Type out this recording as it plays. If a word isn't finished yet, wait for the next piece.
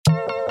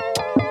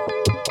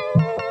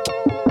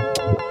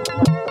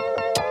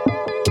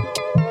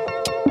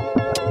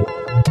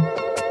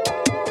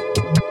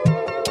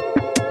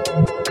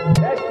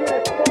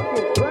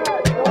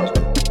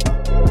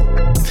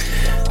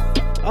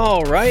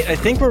All right, I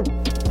think we're...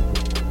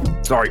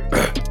 Sorry.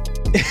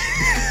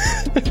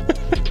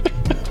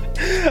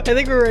 I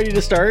think we're ready to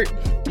start.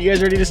 You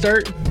guys ready to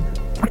start?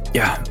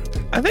 Yeah.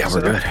 I think we're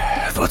good.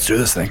 Let's do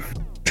this thing.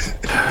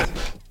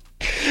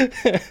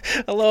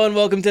 Hello and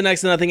welcome to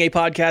Next to Nothing, a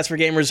podcast for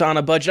gamers on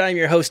a budget. I'm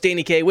your host,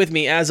 Danny K. With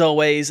me, as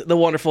always, the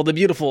wonderful, the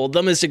beautiful,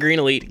 the Mr. Green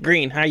Elite.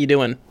 Green, how you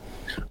doing?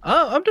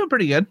 Oh, I'm doing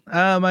pretty good.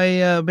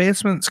 My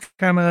basement's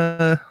kind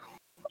of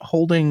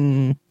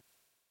holding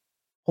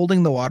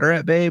the water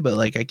at bay, but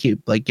like I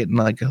keep like getting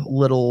like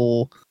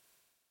little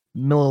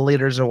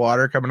milliliters of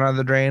water coming out of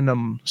the drain.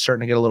 I'm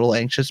starting to get a little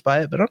anxious by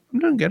it, but I'm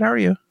doing good. How are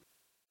you?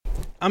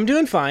 I'm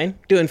doing fine.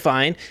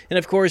 And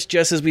of course,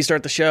 just as we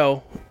start the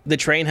show, the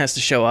train has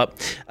to show up.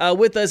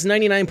 With us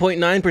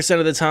 99.9%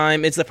 of the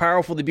time, it's the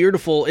powerful, the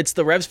beautiful, it's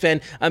the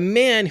Revspan, a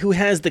man who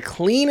has the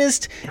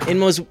cleanest and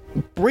most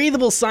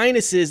breathable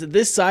sinuses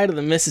this side of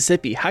the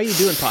Mississippi. How you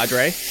doing,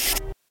 Padre?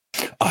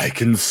 I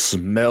can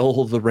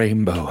smell the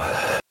rainbow.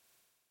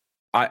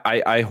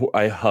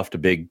 I huffed a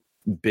big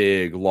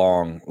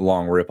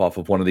long rip off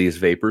of one of these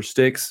vapor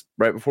sticks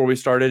right before we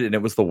started, and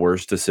it was the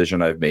worst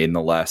decision I've made in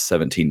the last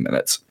 17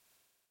 minutes.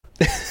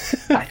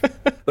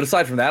 But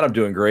aside from that, I'm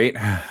doing great.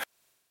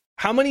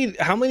 How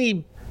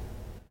many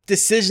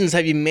decisions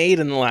have you made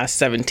in the last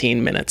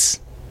 17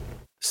 minutes?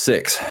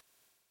 6.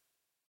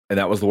 And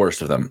that was the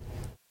worst of them.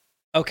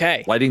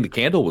 Okay. Lighting the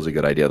candle was a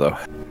good idea, though,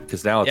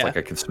 because now it's like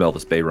I can smell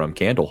this bay rum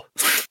candle.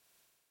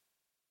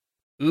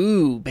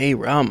 Ooh, bay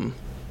rum.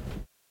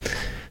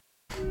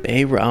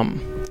 Bay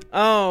rum.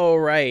 All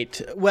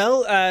right.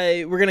 Well,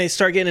 we're going to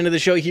start getting into the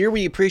show here.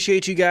 We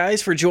appreciate you guys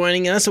for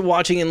joining us,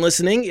 watching and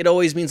listening. It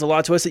always means a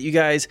lot to us that you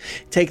guys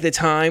take the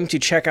time to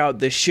check out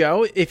the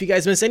show. If you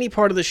guys miss any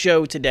part of the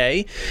show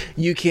today,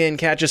 you can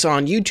catch us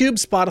on YouTube,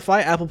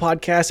 Spotify, Apple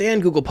Podcasts,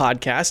 and Google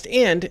Podcasts,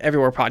 and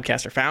everywhere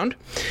podcasts are found.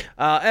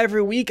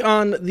 Every week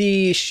on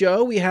the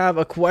show, we have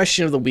a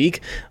question of the week.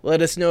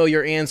 Let us know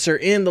your answer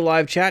in the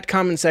live chat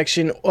comment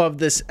section of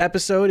this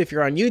episode if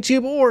you're on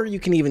YouTube, or you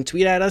can even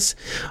tweet at us.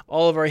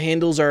 All of our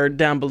handles are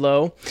down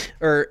below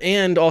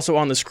and also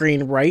on the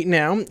screen right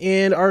now.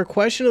 And our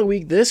question of the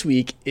week this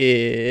week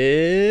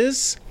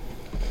is,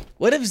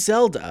 what if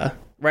Zelda,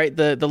 right,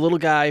 the little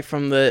guy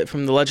from the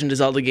Legend of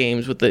Zelda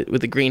games with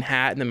the green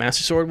hat and the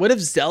Master Sword, what if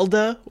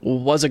Zelda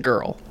was a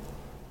girl?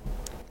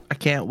 I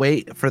can't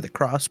wait for the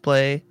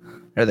crossplay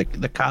or the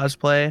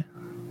cosplay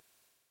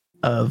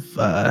of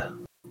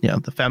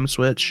the Fem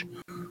Switch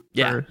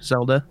for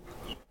Zelda.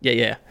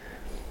 Yeah.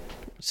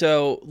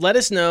 So let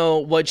us know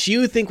what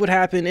you think would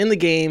happen in the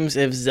games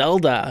if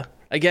Zelda,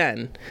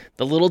 again,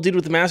 the little dude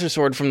with the Master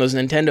Sword from those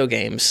Nintendo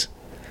games,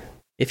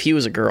 if he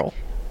was a girl.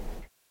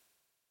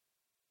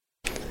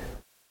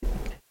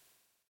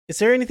 Is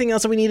there anything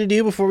else that we need to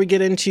do before we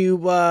get into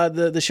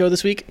the show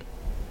this week?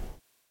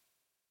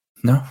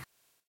 No.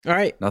 All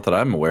right. Not that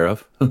I'm aware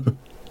of.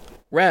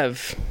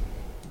 Rev,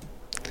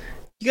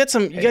 you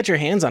got your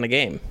hands on a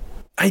game.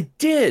 I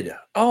did.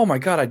 Oh my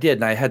God, I did.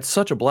 And I had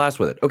such a blast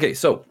with it. Okay,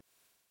 so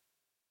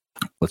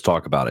let's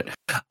talk about it.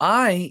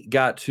 I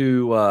got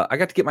to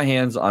get my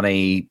hands on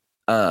a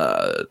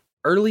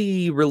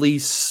early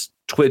release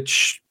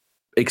Twitch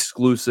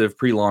exclusive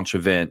pre-launch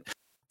event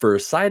for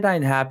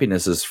Cyanide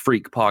Happiness's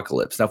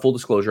Freakpocalypse. Now, full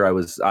disclosure,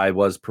 I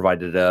was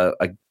provided a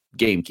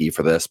game key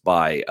for this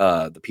by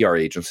the PR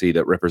agency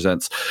that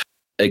represents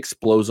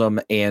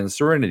Explosum and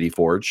Serenity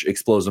Forge.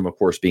 Explosum, of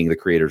course, being the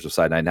creators of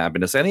Cyanide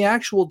Happiness and the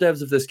actual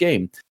devs of this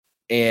game,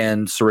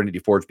 and Serenity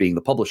Forge being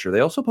the publisher.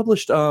 They also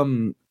published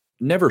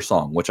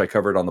Neversong, which I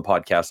covered on the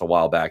podcast a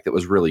while back. That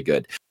was really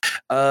good.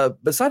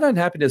 But Cyanide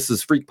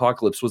Happiness's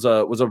Freakpocalypse was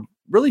a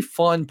really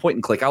fun point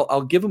and click.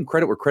 I'll give them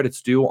credit where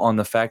credit's due on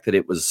the fact that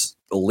it was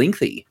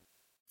lengthy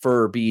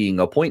for being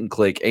a point and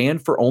click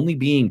and for only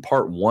being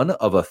part 1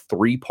 of a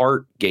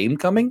 3-part game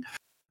coming,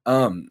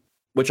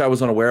 which I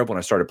was unaware of when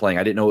I started playing.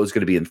 I didn't know it was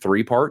going to be in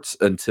 3 parts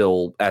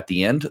until at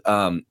the end.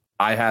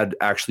 I had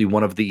actually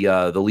one of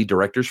the lead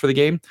directors for the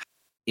game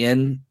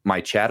in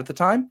my chat at the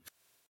time.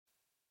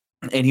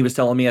 And he was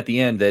telling me at the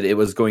end that it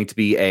was going to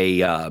be a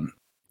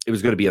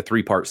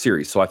 3-part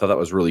series. So I thought that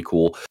was really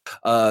cool.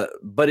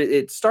 But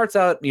it starts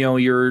out,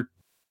 you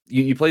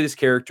play this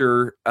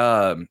character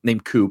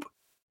named Coop,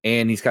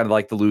 and he's kind of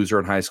like the loser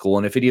in high school.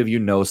 And if any of you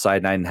know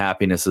Cyanide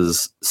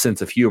Happiness's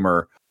sense of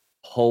humor,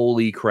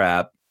 holy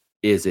crap,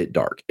 is it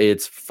dark?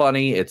 It's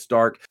funny. It's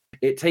dark.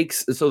 It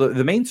takes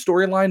the main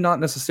storyline, not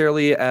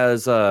necessarily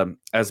as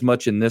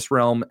much in this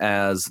realm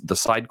as the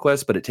side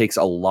quest, but it takes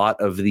a lot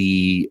of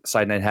the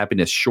Cyanide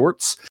Happiness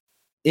shorts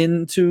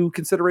into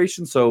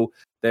consideration. So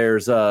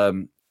there's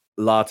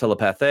La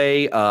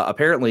Telepathe.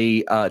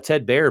 Apparently,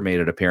 Ted Bear made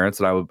an appearance,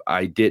 and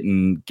I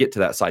didn't get to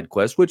that side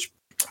quest, which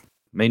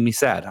made me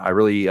sad. I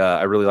really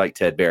like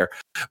Ted Bear,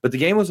 but the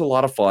game was a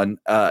lot of fun.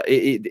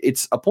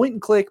 It's a point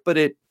and click, but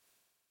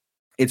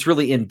it's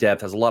really in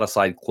depth, has a lot of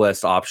side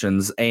quest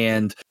options,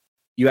 and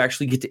you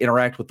actually get to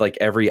interact with like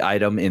every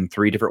item in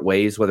 3 different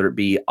ways, whether it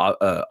be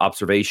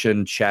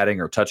observation, chatting,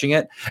 or touching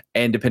it.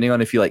 And depending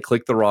on if you like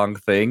click the wrong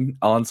thing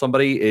on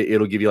somebody,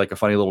 it'll give you like a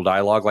funny little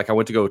dialogue. Like I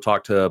went to go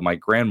talk to my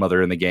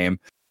grandmother in the game,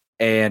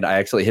 and I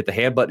actually hit the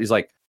hand button. He's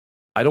like,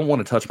 I don't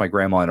want to touch my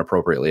grandma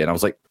inappropriately. And I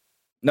was like,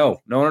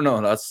 no.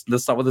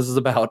 That's not what this is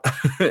about.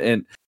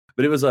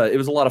 But it was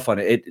a lot of fun.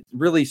 It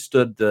really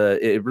stood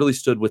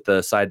with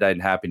the Cyanide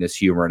and Happiness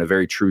humor in a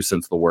very true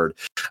sense of the word.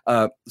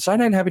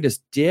 Cyanide and Happiness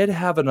did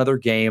have another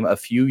game a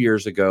few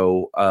years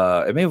ago.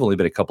 It may have only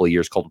been a couple of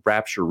years, called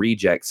Rapture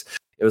Rejects.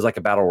 It was like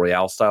a battle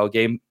royale style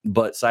game,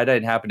 but Cyanide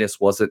and Happiness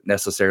wasn't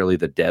necessarily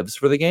the devs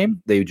for the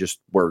game. They just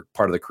were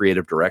part of the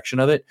creative direction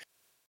of it.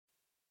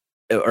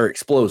 Or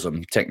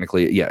Explosum,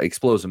 technically. Yeah,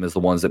 Explosum is the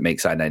ones that make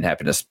Cyanide and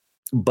Happiness.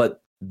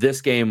 But this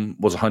game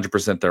was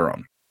 100% their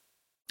own.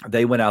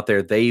 They went out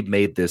there, they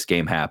made this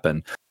game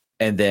happen,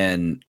 and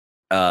then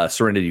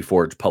Serenity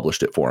Forge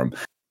published it for them.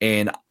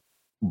 And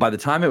by the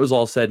time it was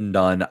all said and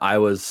done, I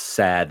was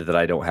sad that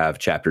I don't have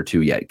Chapter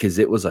 2 yet, because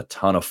it was a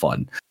ton of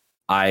fun.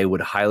 I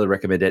would highly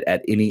recommend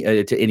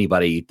it to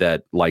anybody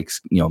that likes,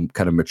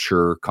 kind of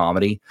mature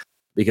comedy,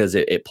 because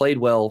it played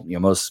well.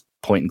 Most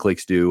point and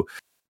clicks do.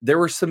 There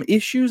were some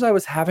issues I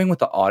was having with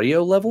the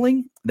audio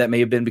leveling that may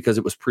have been because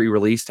it was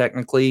pre-release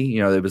technically.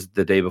 It was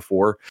the day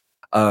before.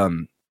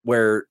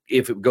 Where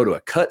if it would go to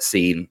a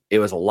cutscene, it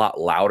was a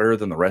lot louder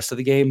than the rest of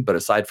the game. But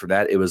aside from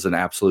that, it was an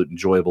absolute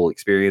enjoyable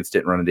experience.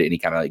 Didn't run into any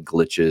kind of like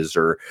glitches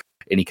or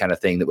any kind of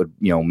thing that would,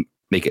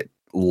 make it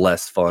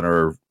less fun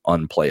or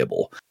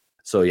unplayable.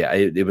 So yeah,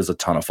 it was a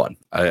ton of fun.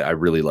 I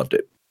really loved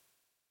it.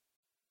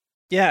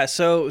 Yeah,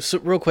 so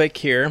real quick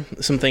here,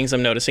 some things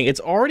I'm noticing. It's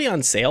already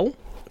on sale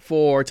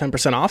for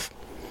 10% off.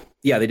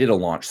 Yeah, they did a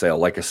launch sale.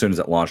 Like as soon as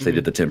it launched, they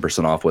did the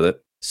 10% off with it.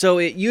 So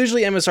it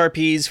usually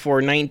MSRPs for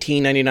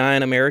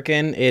 $19.99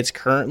 American. It's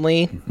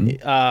currently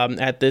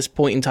at this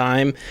point in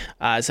time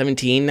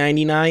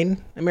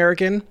 $17.99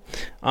 American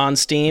on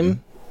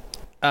Steam.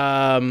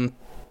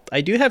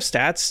 I do have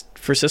stats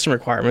for system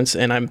requirements,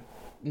 and I'm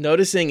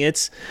noticing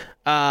it's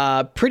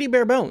pretty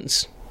bare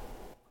bones.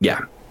 Yeah.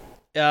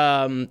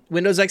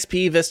 Windows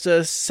XP,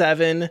 Vista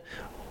 7,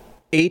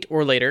 8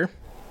 or later,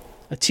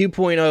 a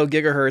 2.0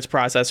 gigahertz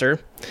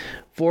processor,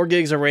 4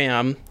 gigs of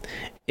RAM,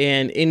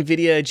 and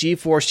NVIDIA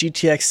GeForce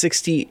GTX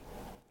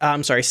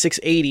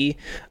 680,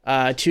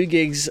 2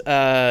 gigs,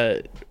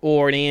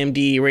 or an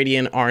AMD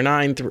Radeon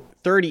R9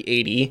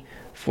 3080,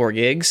 4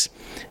 gigs,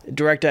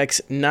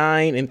 DirectX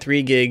 9, and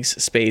 3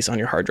 gigs space on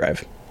your hard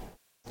drive.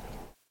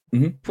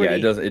 Mm-hmm. Yeah,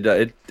 it does.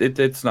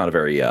 It's not a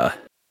very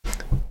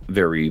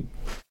very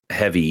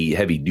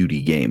heavy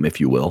duty game, if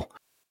you will.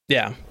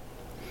 Yeah.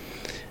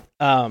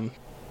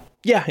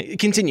 Yeah.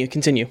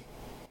 Continue.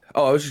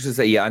 Oh, I was just gonna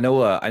say, yeah, I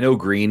know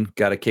Green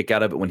got a kick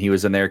out of it when he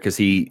was in there, because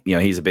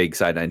he's a big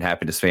Cyanide and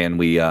Happiness fan.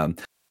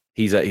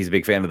 He's a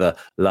big fan of the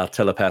La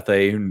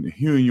Telepathe.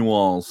 Here you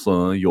are,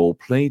 son, your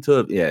plate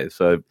of, yeah.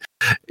 So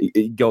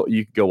you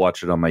can go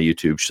watch it on my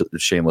YouTube.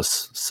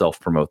 Shameless self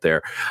promote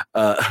there,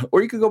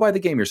 or you could go buy the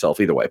game yourself.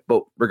 Either way,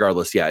 but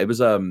regardless, yeah, it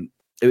was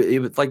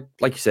it was like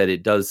you said,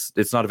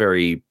 it's not a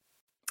very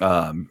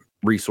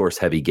resource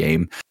heavy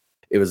game.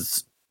 It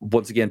was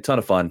once again ton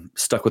of fun,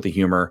 stuck with the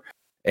humor,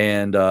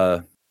 and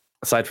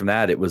aside from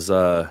that, it was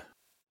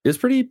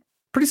pretty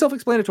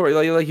self-explanatory.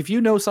 Like if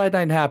you know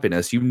Cyanide and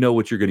Happiness, you know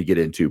what you're going to get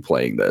into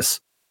playing this.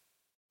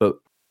 But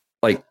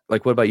like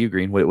what about you,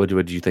 Green? What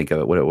did you think of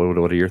it? What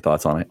are your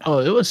thoughts on it? Oh,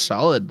 it was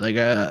solid. Like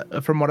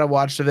from what I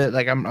watched of it,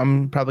 like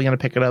I'm probably going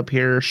to pick it up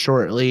here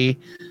shortly.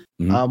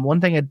 Mm-hmm.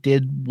 One thing I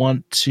did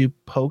want to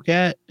poke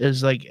at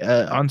is like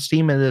on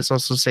Steam, it is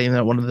also saying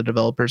that one of the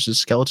developers is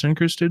Skeleton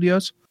Crew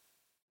Studios.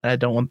 And I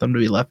don't want them to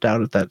be left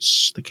out if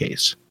that's the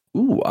case.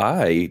 Ooh,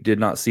 I did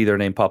not see their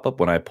name pop up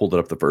when I pulled it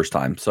up the first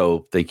time.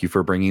 So thank you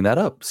for bringing that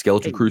up.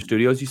 Skeleton Crew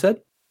Studios, you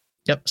said?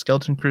 Yep,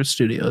 Skeleton Crew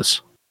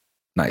Studios.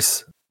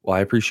 Nice. Well, I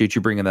appreciate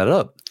you bringing that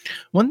up.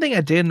 One thing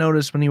I did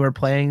notice when you were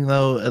playing,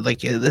 though, like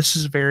this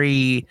is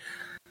very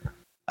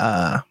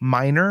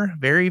minor,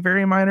 very,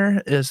 very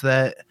minor, is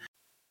that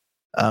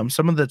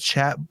some of the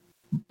chat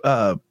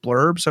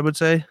blurbs, I would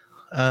say,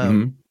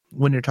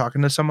 when you're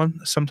talking to someone,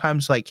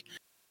 sometimes like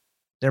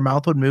their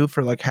mouth would move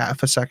for like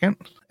half a second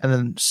and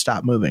then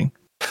stop moving.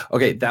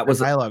 Okay, that was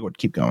dialogue would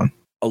keep going.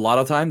 A lot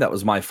of time that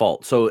was my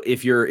fault. So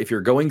if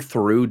you're going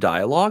through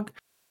dialogue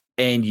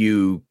and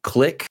you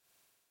click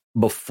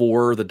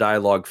before the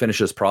dialogue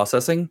finishes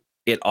processing,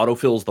 it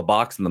autofills the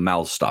box and the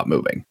mouths stop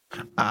moving.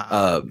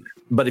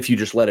 But if you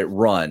just let it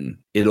run,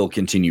 it'll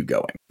continue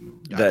going.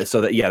 Gotcha.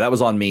 That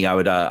was on me. I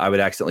would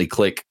accidentally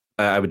click.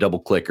 I would double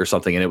click or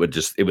something, and it would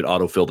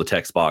autofill the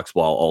text box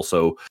while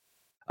also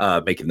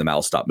making the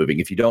mouse stop moving.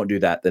 If you don't do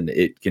that, then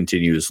it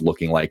continues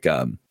looking like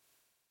a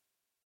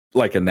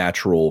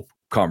natural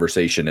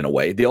conversation in a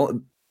way.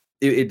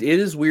 It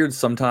is weird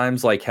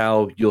sometimes, like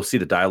how you'll see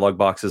the dialogue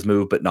boxes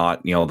move, but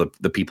not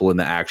the people in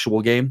the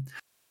actual game.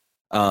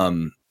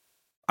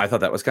 I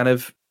thought that was kind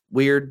of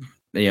weird.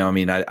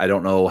 I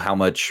don't know how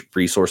much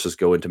resources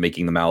go into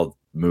making the mouth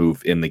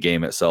move in the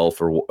game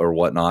itself or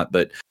whatnot,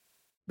 but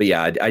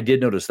yeah, I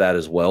did notice that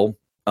as well.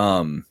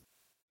 Again,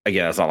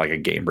 it's not like a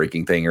game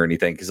breaking thing or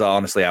anything, because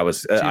honestly, I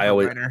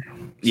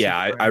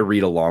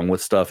read along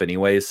with stuff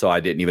anyways, so I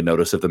didn't even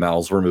notice if the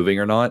mouths were moving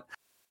or not.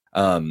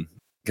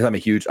 Because I'm a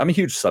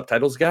huge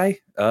subtitles guy.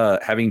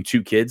 Having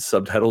 2 kids,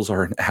 subtitles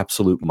are an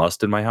absolute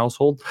must in my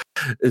household,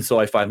 and so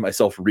I find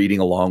myself reading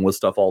along with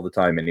stuff all the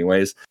time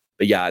anyways.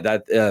 But yeah,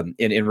 that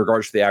in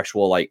regards to the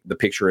actual, like, the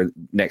picture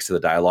next to the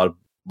dialogue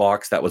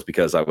box, that was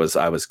because I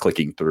was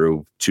clicking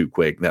through too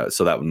quick.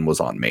 So that one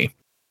was on me.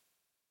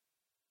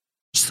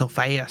 So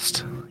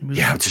fast.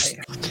 Yeah,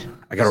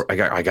 I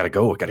gotta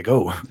go.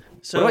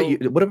 So, what about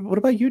you? What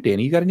about you,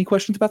 Danny? You got any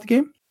questions about the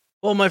game?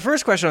 Well, my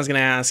first question I was going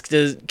to ask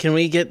can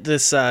we get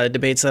this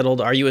debate settled?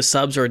 Are you a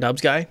subs or a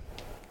dubs guy?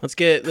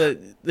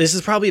 This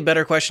is probably a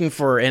better question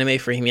for Anime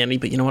for Humanity,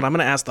 but you know what? I'm going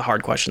to ask the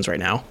hard questions right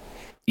now.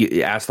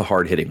 You ask the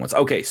hard hitting ones.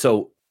 Okay,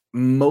 so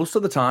most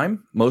of the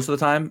time,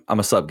 I'm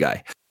a sub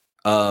guy.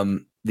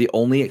 The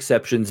only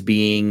exceptions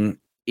being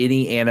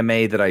any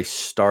anime that I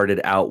started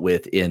out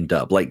with in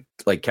dub, like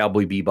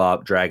Cowboy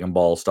Bebop, Dragon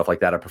Ball, stuff like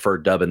that. I prefer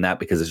dub in that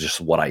because it's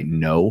just what I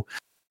know.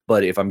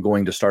 But if I'm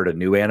going to start a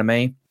new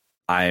anime,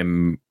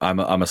 I'm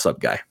a sub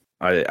guy.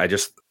 I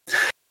just,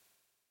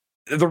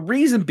 the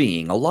reason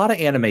being, a lot of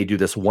anime do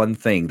this one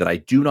thing that I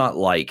do not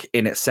like,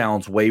 and it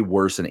sounds way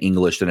worse in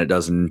English than it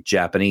does in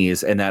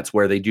Japanese, and that's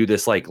where they do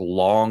this like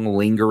long,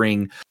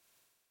 lingering,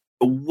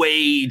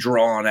 way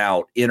drawn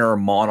out inner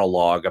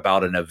monologue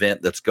about an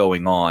event that's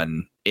going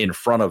on in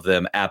front of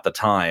them at the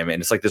time,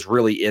 and it's like this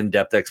really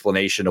in-depth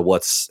explanation of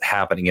what's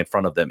happening in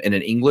front of them. And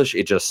in English,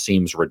 it just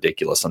seems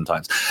ridiculous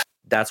sometimes.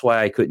 That's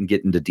why I couldn't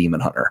get into Demon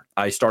Hunter.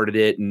 I started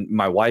it, and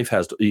my wife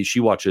she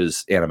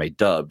watches anime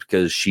dubbed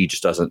because she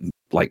just doesn't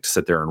like to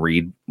sit there and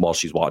read while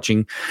she's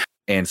watching.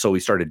 And so we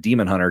started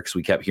Demon Hunter because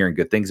we kept hearing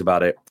good things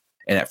about it.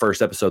 And that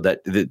first episode,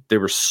 that there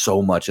was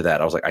so much of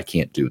that, I was like, I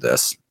can't do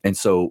this. And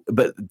so,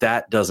 but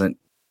that doesn't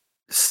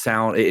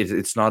sound,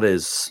 it's not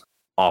as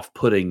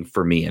off-putting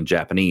for me in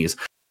Japanese.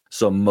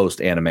 So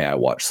most anime I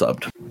watch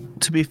subbed.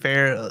 To be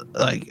fair,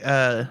 like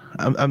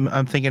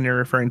I'm thinking you're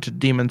referring to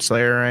Demon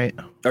Slayer, right?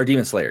 Or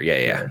Demon Slayer,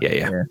 yeah.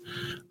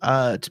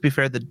 To be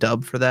fair, the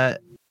dub for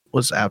that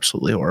was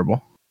absolutely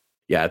horrible.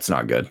 Yeah, it's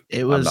not good.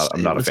 It was.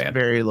 I'm not a fan.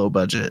 Very low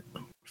budget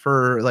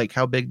for like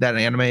how big that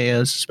anime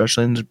is,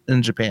 especially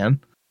in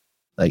Japan.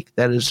 Like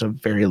that is a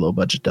very low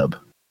budget dub.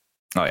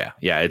 Oh yeah.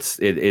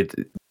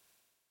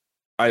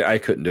 I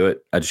couldn't do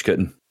it. I just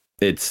couldn't.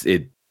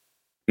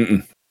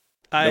 Mm-mm.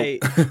 I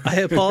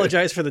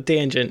apologize for the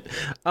tangent.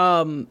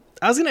 I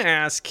was gonna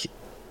ask,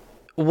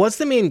 what's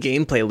the main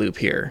gameplay loop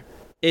here?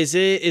 Is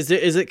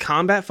it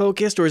combat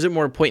focused, or is it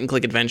more point and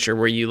click adventure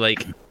where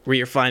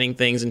you're finding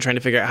things and trying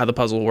to figure out how the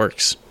puzzle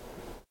works?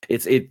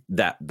 It's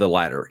the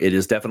latter. It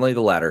is definitely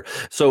the latter.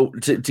 So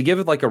to give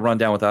it like a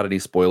rundown without any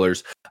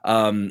spoilers,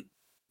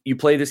 you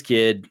play this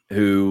kid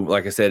who,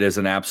 like I said, is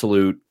an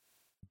absolute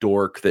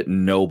dork that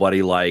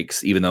nobody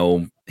likes, even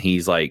though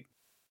he's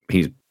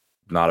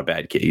not a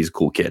bad kid. He's a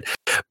cool kid.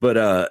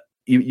 But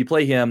you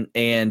play him,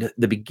 and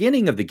the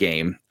beginning of the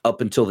game up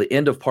until the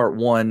end of part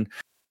 1,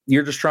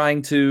 you're just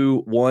trying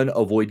to,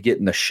 avoid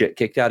getting the shit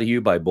kicked out of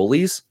you by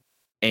bullies,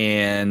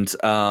 and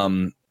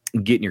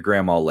getting your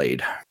grandma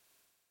laid.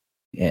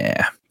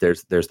 Yeah,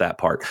 there's that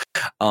part.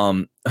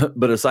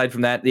 But aside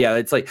from that, yeah,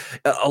 it's like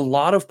a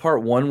lot of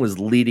part 1 was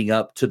leading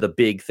up to the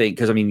big thing,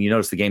 because I mean, you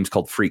notice the game's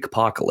called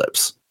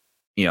Freakpocalypse.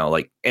 You know,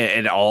 like,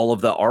 and all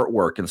of the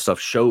artwork and stuff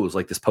shows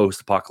like this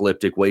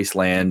post-apocalyptic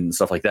wasteland and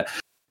stuff like that.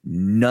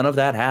 None of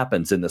that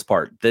happens in this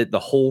part. The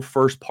whole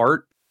first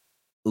part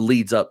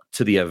leads up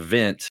to the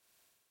event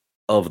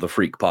of the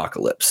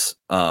Freakpocalypse.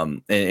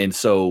 And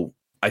so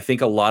I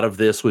think a lot of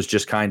this was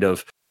just kind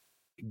of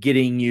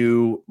getting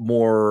you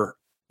more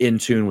in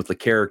tune with the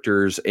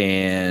characters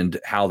and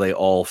how they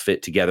all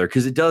fit together,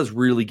 because it does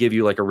really give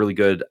you like a really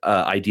good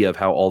idea of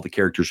how all the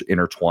characters are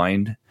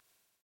intertwined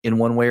in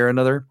one way or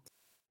another.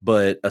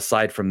 But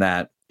aside from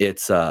that,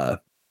 it's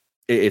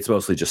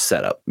mostly just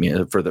setup, you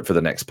know, for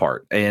the next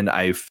part. And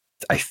I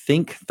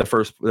think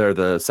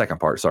the second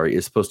part, sorry,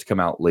 is supposed to come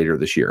out later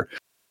this year.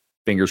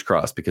 Fingers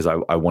crossed, because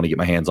I want to get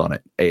my hands on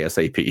it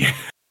ASAP.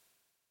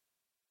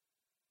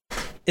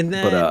 And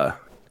then,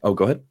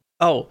 go ahead.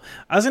 Oh,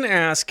 I was going to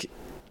ask,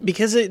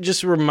 because it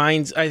just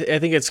reminds, I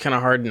think it's kind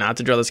of hard not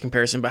to draw this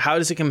comparison, but how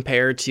does it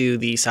compare to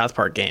the South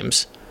Park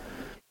games?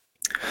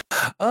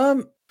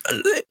 To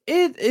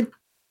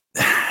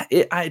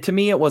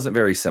me, it wasn't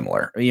very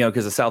similar, you know,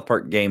 because the South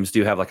Park games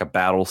do have like a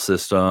battle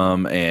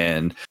system,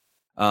 and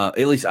at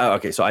least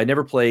okay. So I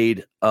never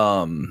played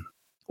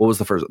what was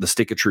the first, the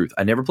Stick of Truth.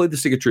 I never played the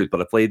Stick of Truth,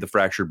 but I played the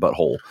Fractured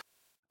Butthole,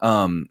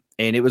 and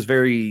it was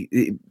very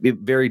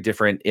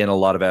different in a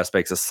lot of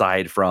aspects,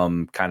 aside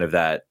from kind of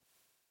that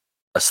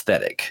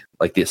aesthetic.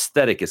 Like the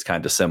aesthetic is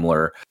kind of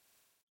similar,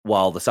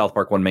 while the South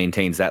Park one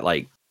maintains that,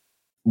 like,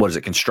 what is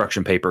it,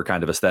 construction paper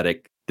kind of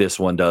aesthetic. This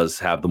one does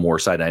have the more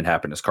Cyanide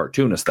Happiness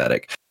cartoon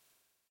aesthetic.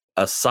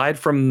 Aside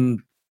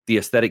from the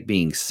aesthetic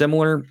being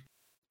similar,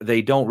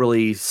 they don't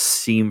really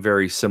seem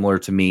very similar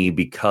to me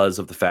because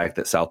of the fact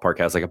that South Park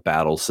has like a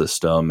battle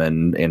system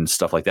and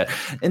stuff like that.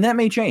 And that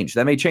may change.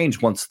 That may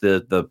change once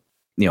the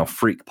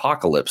freak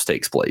apocalypse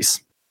takes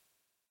place.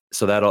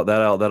 So that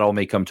all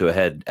may come to a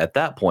head at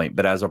that point.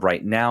 But as of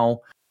right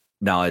now,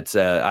 no, it's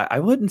I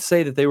wouldn't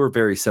say that they were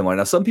very similar.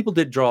 Now, some people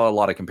did draw a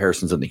lot of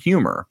comparisons in the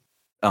humor,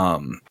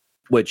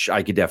 which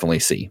I could definitely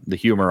see. The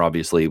humor,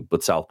 obviously,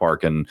 with South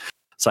Park and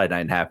Side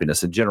Night and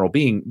Happiness in general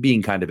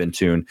being kind of in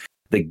tune.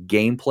 The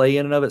gameplay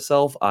in and of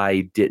itself,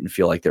 I didn't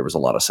feel like there was a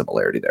lot of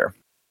similarity there.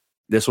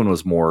 This one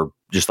was more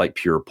just like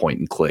pure point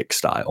and click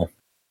style.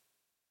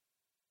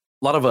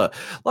 A lot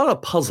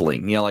of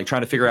puzzling, like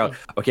trying to figure out,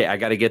 okay, I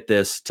got to get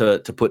this to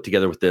put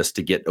together with this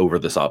to get over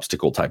this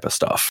obstacle type of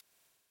stuff.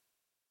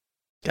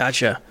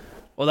 Gotcha.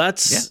 Well,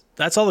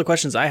 that's all the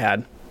questions I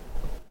had.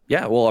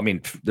 Yeah, well, I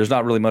mean, there's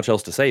not really much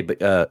else to say,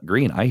 but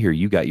Green, I hear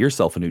you got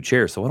yourself a new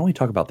chair, so why don't we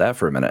talk about that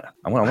for a minute?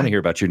 I want to hear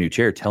about your new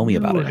chair. Tell me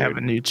about it. I have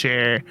a new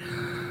chair.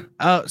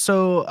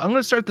 So I'm going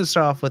to start this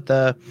off with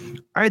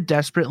I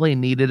desperately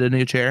needed a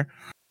new chair.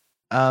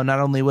 Not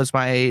only was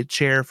my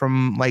chair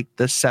from like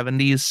the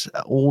 70s,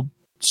 old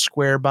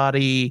square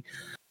body,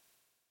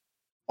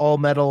 all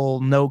metal,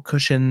 no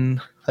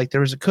cushion. Like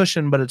there was a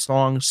cushion, but it's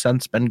long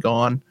since been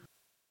gone.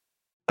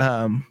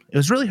 It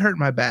was really hurting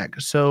my back.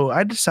 So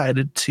I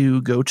decided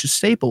to go to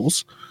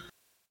Staples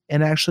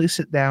and actually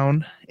sit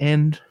down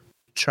and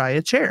try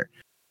a chair.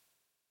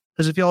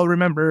 Because if y'all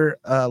remember,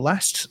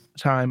 last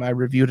time I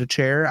reviewed a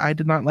chair, I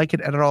did not like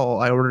it at all.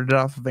 I ordered it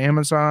off of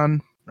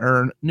Amazon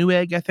or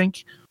Newegg, I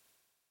think,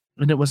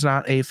 and it was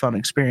not a fun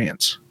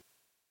experience.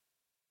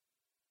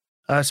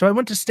 So I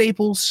went to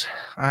Staples.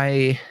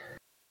 I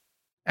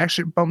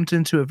actually bumped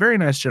into a very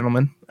nice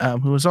gentleman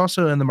who was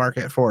also in the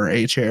market for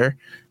a chair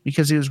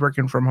because he was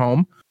working from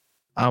home.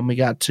 We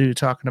got to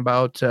talking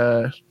about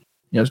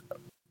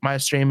my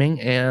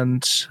streaming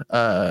and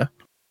the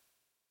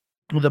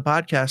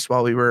podcast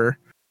while we were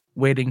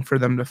waiting for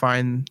them to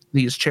find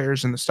these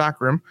chairs in the stock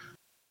room.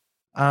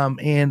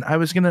 And I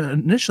was going to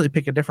initially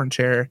pick a different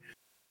chair,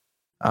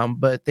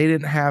 but they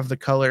didn't have the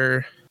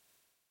color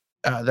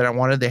that I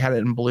wanted. They had it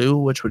in blue,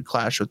 which would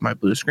clash with my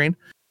blue screen.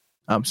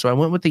 So I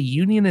went with the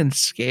Union and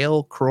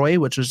Scale Croy,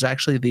 which was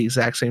actually the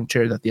exact same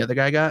chair that the other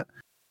guy got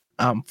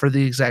for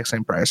the exact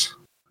same price.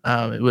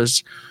 It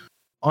was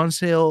on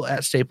sale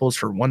at Staples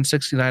for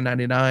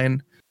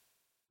 $169.99.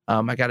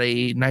 I got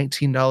a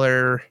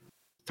 $19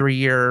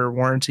 3-year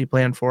warranty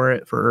plan for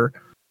it for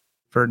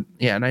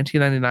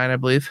 $19.99, I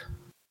believe.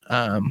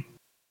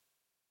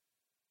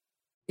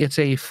 It's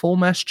a full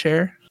mesh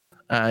chair.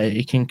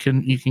 You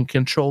can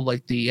control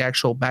like the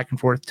actual back and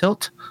forth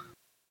tilt,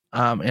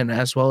 and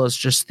as well as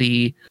just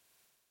the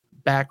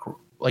back,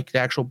 like the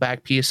actual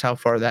back piece, how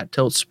far that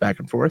tilts back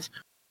and forth.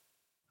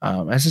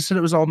 As I said,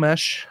 it was all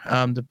mesh.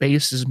 The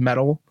base is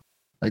metal,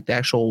 like the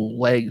actual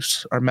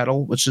legs are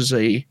metal, which is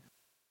a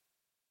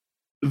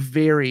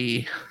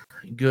very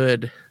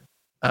good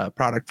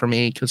product for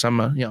me because I'm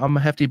a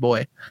hefty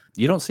boy.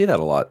 You don't see that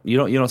a lot. You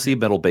don't see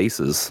metal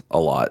bases a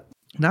lot.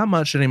 Not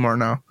much anymore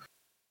now.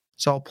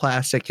 It's all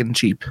plastic and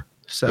cheap.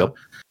 So,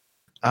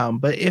 yep.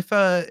 But if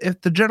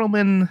the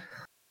gentleman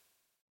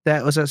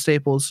that was at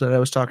Staples that I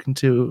was talking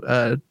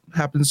to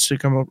happens to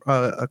come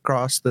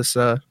across this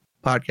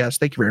podcast,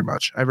 thank you very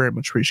much. I very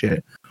much appreciate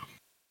it.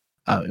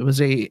 It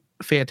was a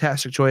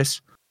fantastic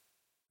choice.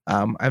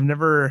 I've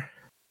never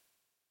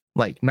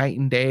like night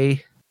and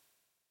day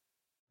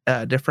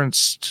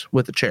difference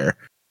with the chair.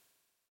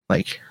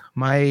 Like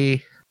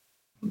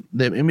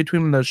the in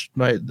between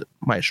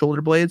my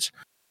shoulder blades,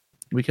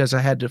 because I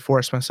had to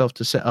force myself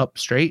to sit up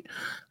straight,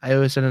 I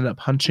always ended up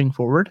hunching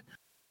forward,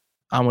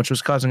 which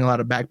was causing a lot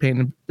of back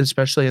pain,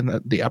 especially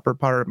in the upper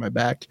part of my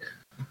back.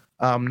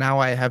 Now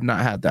I have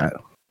not had that.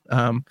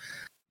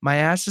 My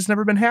ass has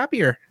never been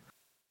happier.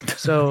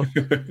 So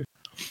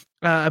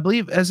I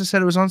believe, as I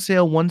said, it was on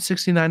sale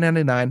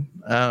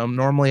 $169.99.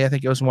 Normally I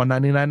think it was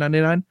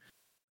 $199.99.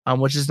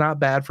 Which is not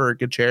bad for a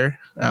good chair.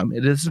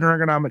 It is an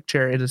ergonomic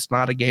chair. It is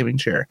not a gaming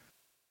chair.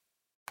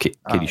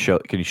 Can you show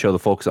the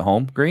folks at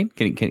home, Green?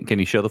 Can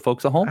you show the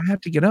folks at home? I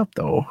have to get up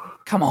though.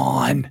 Come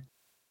on.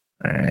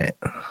 All right.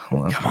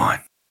 Come on.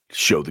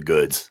 Show the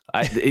goods.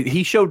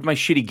 He showed my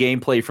shitty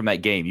gameplay from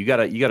that game. You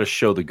gotta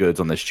show the goods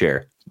on this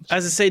chair.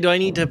 As I say, do I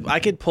need to? I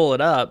could pull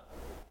it up.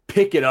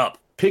 Pick it up.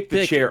 Pick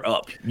the chair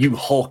up. You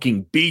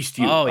hulking beast.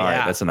 You. Oh, yeah. All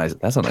right, that's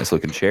a nice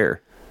looking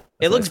chair.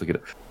 It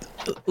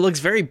looks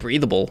very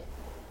breathable.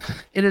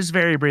 It is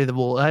very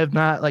breathable. I have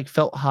not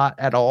felt hot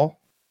at all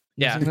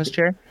using this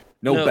chair.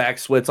 No back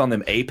sweats on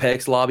them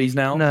Apex lobbies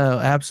now? No,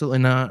 absolutely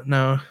not.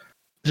 No.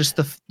 Just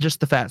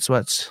the fat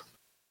sweats.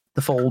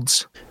 The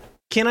folds.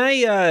 Can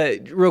I,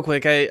 real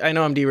quick, I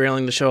know I'm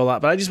derailing the show a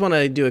lot, but I just want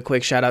to do a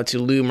quick shout out to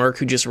Lou Merck,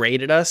 who just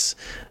rated us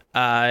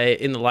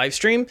in the live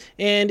stream.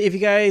 And if you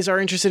guys are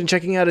interested in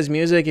checking out his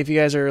music, if you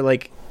guys are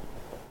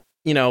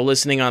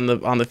listening on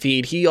the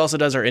feed, he also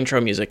does our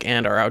intro music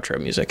and our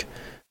outro music.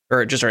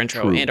 Or just our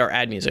intro and our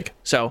ad music.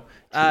 So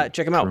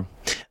check him out.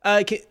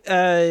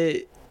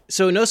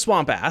 So no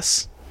swamp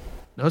ass.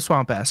 No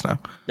swamp ass, no.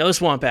 No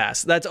swamp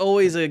ass. That's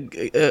always a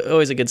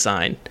good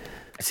sign.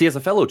 See, as a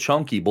fellow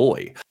chunky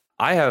boy,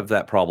 I have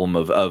that problem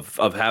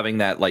of having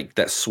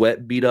that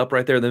sweat beat up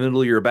right there in the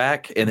middle of your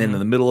back, and then in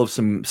the middle of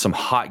some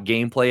hot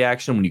gameplay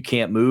action when you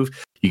can't move,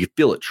 you can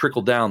feel it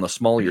trickle down the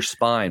small of your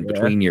spine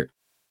between your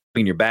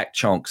back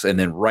chunks, and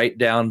then right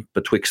down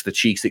betwixt the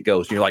cheeks it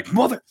goes. And you're like,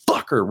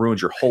 motherfucker, it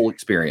ruins your whole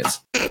experience.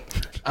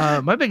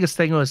 My biggest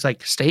thing was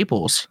like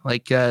Staples.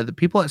 Like the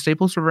people at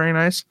Staples were very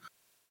nice.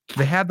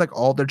 They had like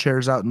all their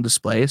chairs out in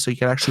display, so you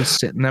could actually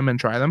sit in them and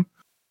try them.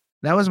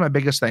 That was my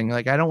biggest thing.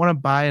 Like, I don't want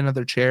to buy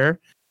another chair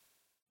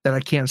that I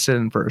can't sit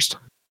in first.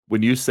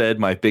 When you said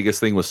my biggest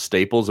thing was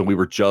Staples, and we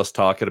were just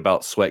talking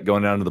about sweat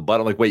going down to the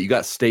butt, I'm like, wait, you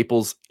got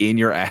Staples in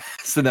your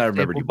ass? And then I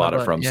remembered you bought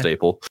it from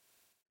Staple.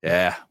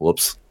 Yeah,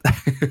 whoops.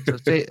 So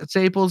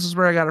Staples is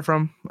where I got it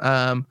from.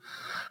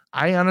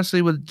 I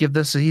honestly would give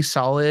this a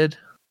solid,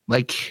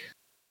 like,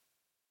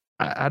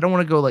 I don't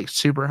want to go like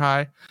super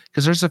high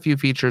because there's a few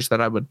features that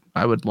I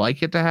would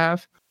like it to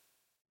have,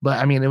 but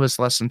I mean, it was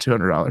less than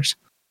 $200.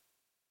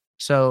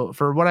 So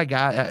for what I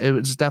got, it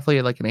was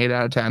definitely like an 8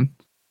 out of 10.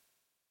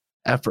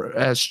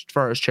 As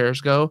far as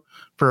chairs go,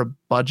 for a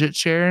budget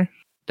chair,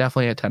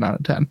 definitely a 10 out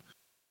of 10.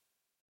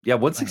 Yeah,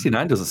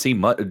 169 doesn't seem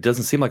much. It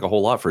doesn't seem like a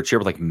whole lot for a chair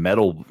with like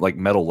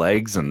metal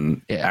legs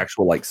and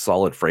actual like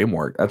solid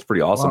framework. That's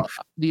pretty awesome.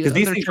 Because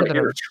these things right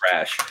here are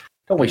trash.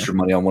 Don't waste your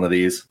money on one of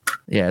these.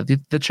 Yeah,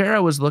 the chair I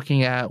was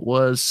looking at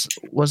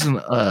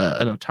wasn't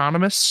an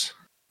autonomous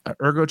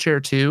Ergo Chair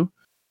 2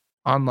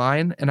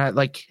 online, and I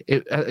like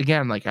it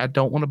again. Like, I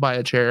don't want to buy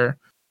a chair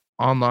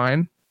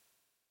online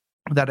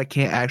that I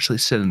can't actually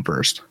sit in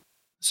first.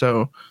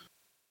 So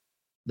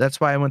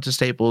that's why I went to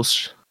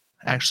Staples.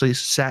 Actually,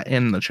 sat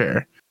in the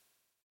chair.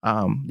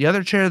 The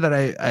other chair that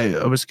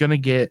I was gonna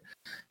get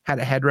had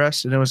a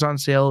headrest, and it was on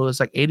sale. It was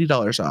like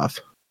 $80 off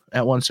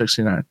at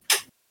 $169.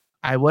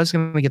 I was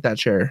gonna get that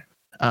chair,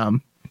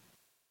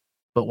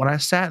 but when I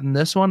sat in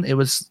this one, it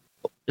was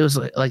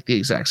like the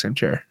exact same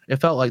chair. It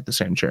felt like the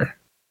same chair,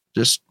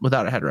 just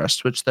without a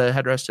headrest, which the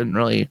headrest didn't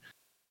really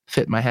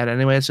fit my head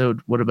anyway, so it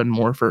would have been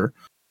more for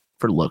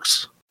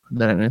looks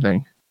than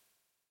anything.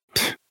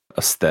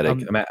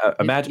 Aesthetic.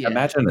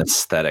 Imagine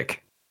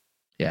aesthetic.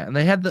 Yeah, and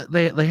they had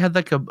they had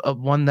like a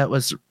one that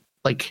was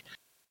like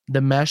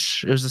the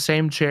mesh. It was the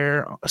same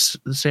chair,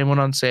 the same one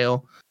on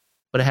sale,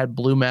 but it had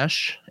blue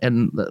mesh,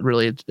 and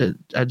really,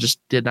 I just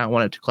did not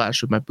want it to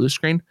clash with my blue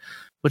screen,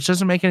 which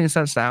doesn't make any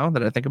sense now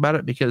that I think about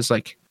it, because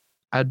like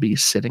I'd be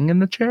sitting in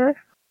the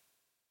chair,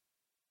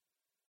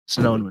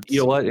 so no one would.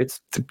 You know what?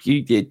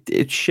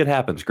 It shit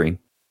happens, Green.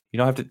 You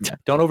don't have to.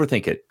 Don't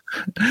overthink it.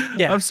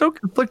 Yeah, I'm so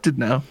conflicted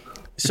now.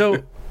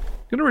 So,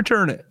 gonna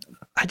return it.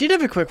 I did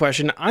have a quick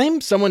question.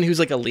 I'm someone who's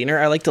like a leaner.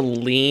 I like to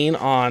lean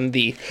on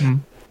the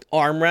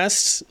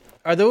armrests.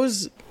 Are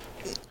those?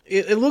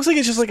 It looks like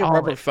it's just like a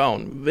rubber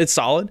foam. It's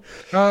solid.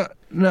 No,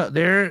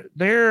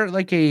 they're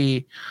like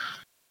a.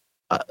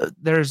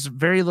 There's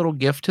very little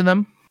give to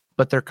them,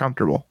 but they're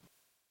comfortable,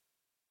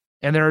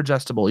 and they're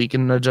adjustable. You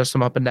can adjust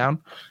them up and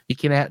down. You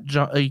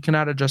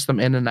cannot adjust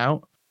them in and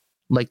out,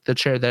 like the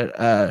chair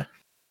that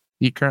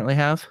you currently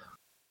have.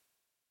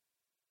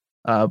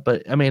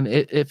 But I mean,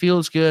 it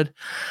feels good.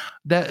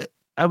 That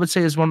I would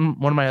say is one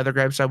of my other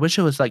gripes. I wish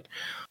it was like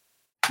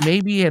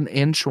maybe an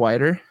inch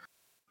wider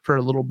for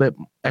a little bit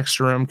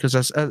extra room, because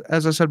as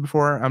I said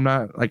before, I'm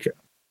not like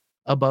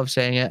above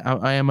saying it.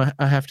 I am a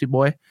hefty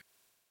boy,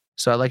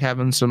 so I like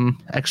having some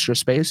extra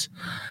space.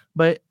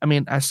 But I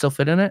mean, I still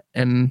fit in it,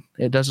 and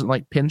it doesn't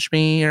like pinch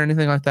me or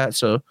anything like that.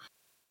 So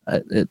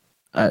they're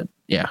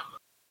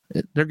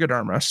good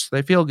armrests.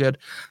 They feel good.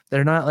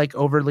 They're not like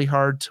overly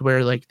hard to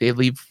where like they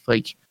leave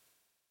like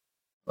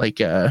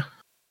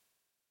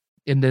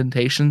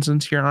indentations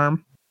into your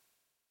arm.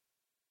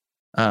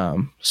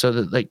 So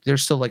that like they're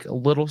still like a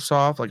little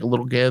soft, like a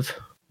little give,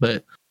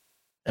 but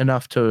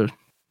enough to,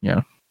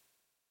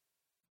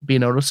 be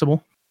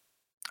noticeable.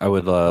 I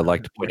would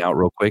like to point out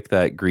real quick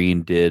that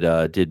Green did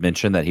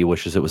mention that he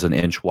wishes it was an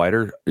inch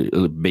wider,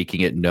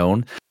 making it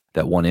known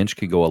that 1 inch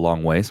could go a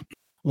long ways.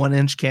 1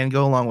 inch can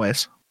go a long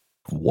ways.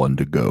 1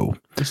 to go.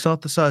 It's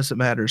not the size that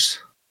matters.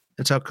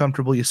 It's how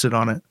comfortable you sit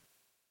on it.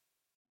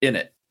 In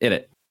it.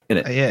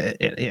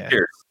 Yeah.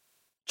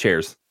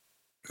 Cheers.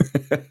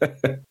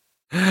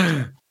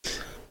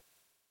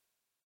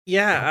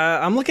 Yeah,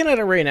 I'm looking at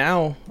it right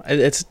now.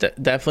 It's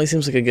definitely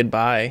seems like a good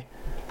buy.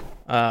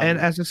 And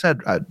as I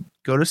said,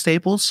 go to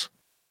Staples.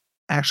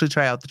 Actually,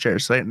 try out the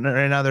chairs. Right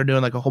now, they're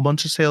doing like a whole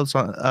bunch of sales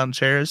on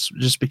chairs,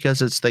 just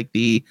because it's like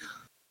the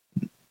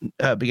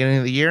beginning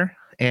of the year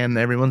and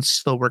everyone's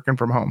still working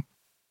from home.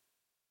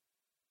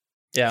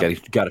 Yeah, you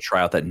got to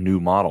try out that new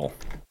model.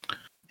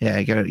 Yeah,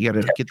 you gotta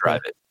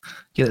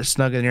get it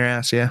snug in your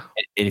ass. Yeah,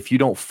 and if you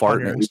don't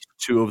fart in at least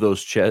 2 of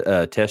those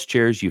test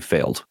chairs, you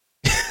failed.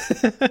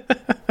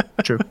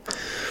 True.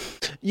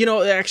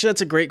 Actually,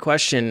 that's a great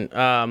question.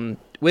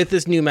 With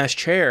this new mesh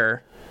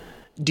chair,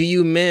 do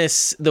you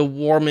miss the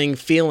warming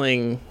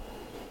feeling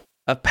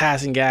of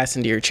passing gas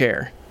into your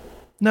chair?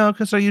 No,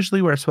 because I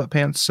usually wear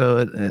sweatpants, so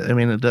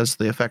it does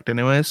the effect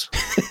anyways.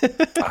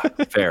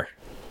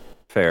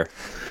 Fair.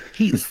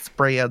 Heat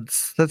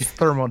spreads. That's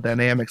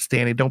thermodynamics,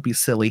 Danny. Don't be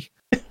silly.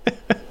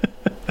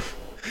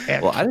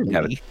 Well, I didn't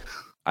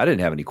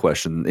have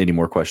any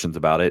more questions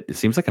about it. It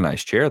seems like a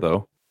nice chair,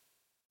 though.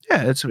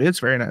 Yeah, it's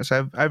very nice.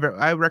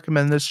 I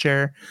recommend this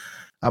chair,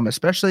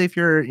 especially if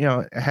you're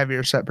a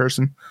heavier set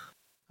person.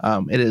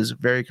 It is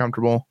very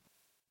comfortable,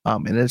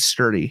 and it's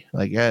sturdy.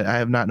 Like I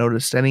have not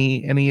noticed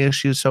any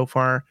issues so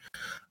far.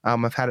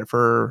 I've had it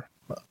for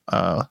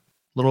a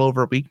little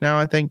over a week now,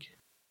 I think,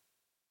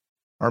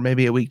 or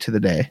maybe a week to the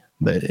day.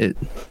 But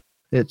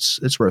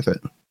it's worth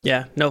it.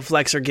 Yeah, no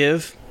flex or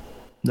give.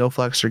 No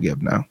flex or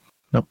give now.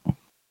 Nope.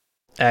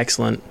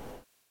 Excellent.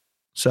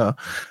 So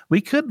we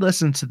could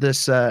listen to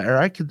this, or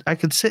I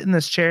could sit in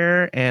this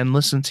chair and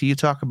listen to you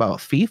talk about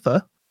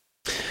FIFA.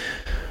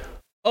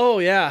 Oh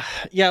yeah.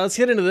 Let's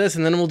get into this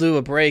and then we'll do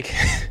a break.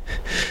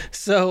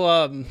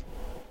 So,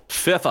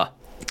 FIFA.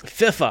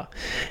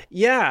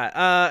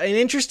 Yeah. An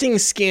interesting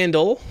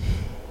scandal,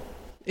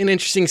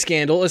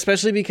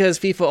 especially because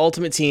FIFA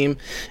Ultimate Team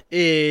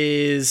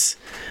is,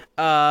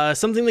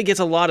 something that gets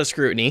a lot of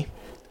scrutiny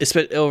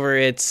over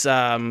its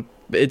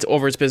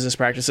business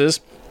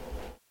practices.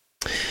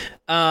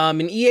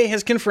 And EA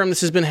has confirmed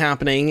this has been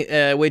happening,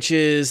 which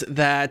is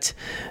that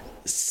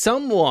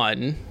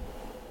someone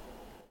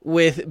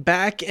with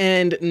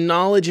back-end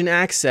knowledge and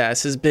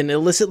access has been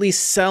illicitly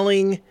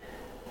selling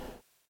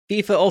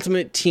FIFA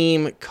Ultimate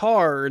Team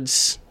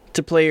cards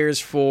to players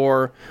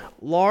for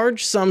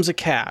large sums of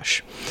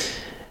cash.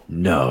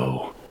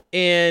 No.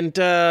 And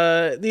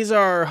these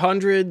are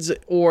hundreds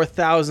or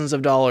thousands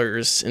of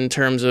dollars in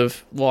terms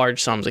of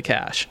large sums of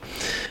cash.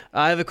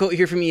 I have a quote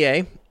here from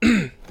EA.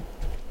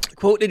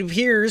 Quote, it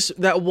appears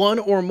that one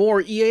or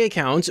more EA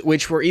accounts,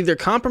 which were either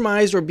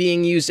compromised or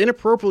being used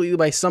inappropriately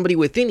by somebody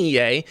within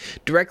EA,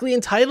 directly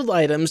entitled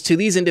items to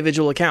these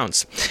individual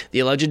accounts. The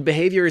alleged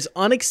behavior is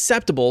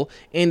unacceptable,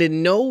 and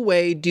in no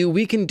way do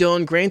we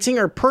condone granting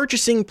or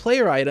purchasing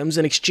player items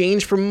in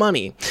exchange for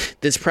money.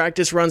 This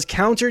practice runs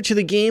counter to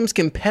the game's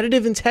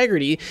competitive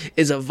integrity,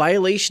 is a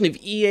violation of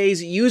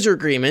EA's user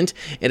agreement,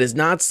 and is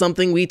not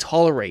something we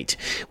tolerate.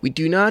 We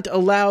do not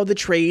allow the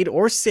trade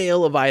or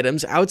sale of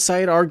items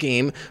outside our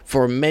game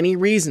for many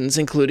reasons,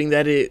 including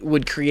that it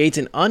would create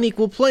an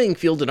unequal playing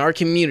field in our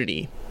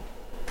community.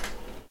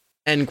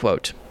 End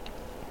quote.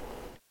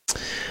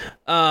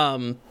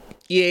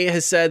 EA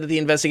has said that the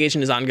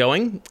investigation is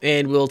ongoing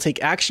and will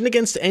take action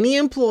against any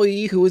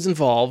employee who is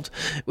involved,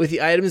 with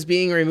the items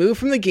being removed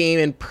from the game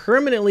and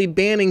permanently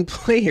banning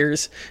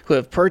players who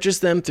have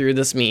purchased them through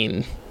these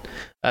means.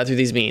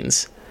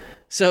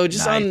 So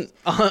just nice.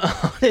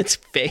 on its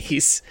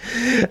face,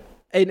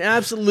 an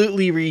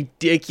absolutely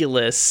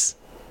ridiculous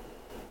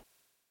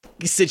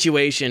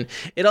situation.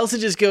 It also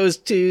just goes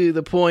to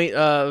the point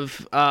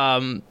of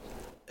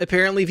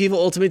apparently FIFA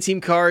Ultimate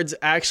Team cards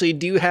actually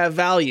do have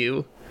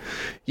value.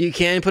 You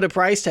can put a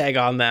price tag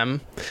on them,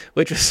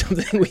 which was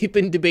something we've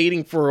been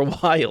debating for a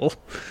while.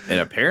 And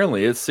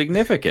apparently it's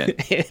significant.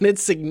 And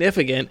it's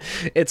significant.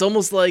 It's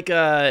almost like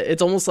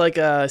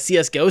a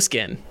CS:GO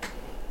skin.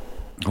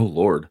 Oh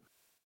Lord.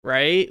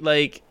 Right?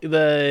 Like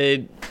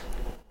the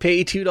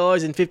pay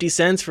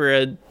 $2.50 for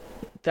a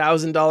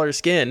 $1,000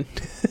 skin.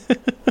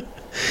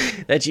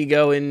 That you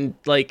go and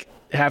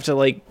have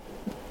to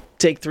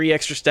take 3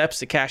 extra steps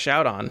to cash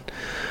out on.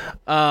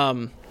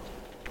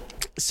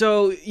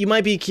 So you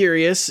might be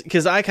curious,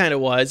 because I kind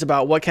of was,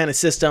 about what kind of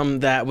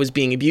system that was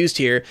being abused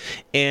here.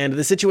 And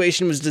the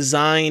situation was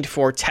designed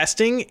for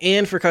testing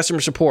and for customer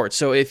support.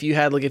 So if you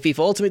had a FIFA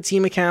Ultimate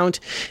Team account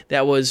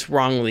that was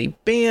wrongly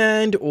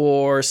banned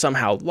or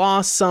somehow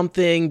lost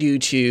something due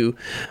to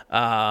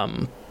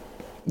some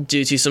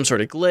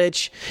sort of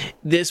glitch,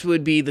 this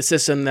would be the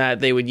system that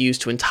they would use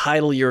to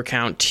entitle your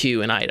account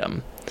to an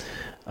item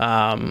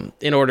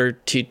in order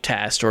to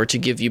test or to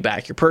give you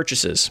back your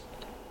purchases.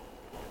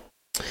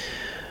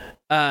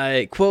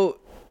 Quote,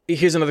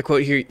 here's another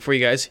quote here for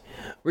you guys.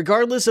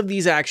 Regardless of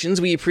these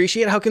actions, we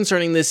appreciate how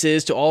concerning this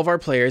is to all of our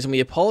players, and we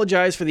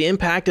apologize for the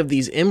impact of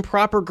these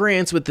improper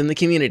grants within the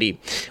community.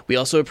 We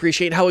also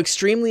appreciate how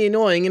extremely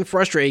annoying and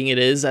frustrating it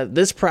is that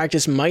this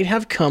practice might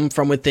have come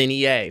from within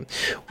EA.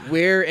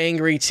 We're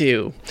angry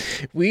too.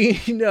 We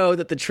know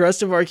that the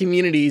trust of our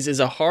communities is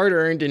a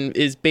hard-earned and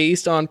is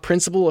based on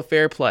principle of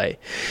fair play.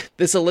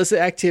 This illicit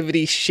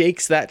activity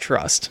shakes that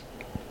trust.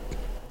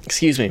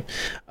 Excuse me.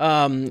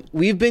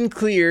 We've been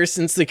clear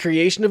since the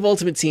creation of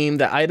Ultimate Team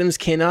that items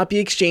cannot be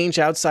exchanged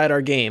outside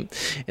our game,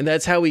 and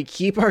that's how we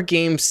keep our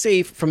game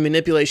safe from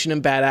manipulation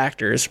and bad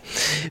actors.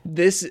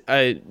 This,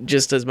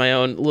 just as my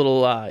own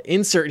little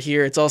insert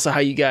here, it's also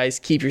how you guys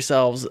keep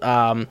yourselves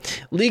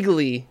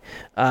legally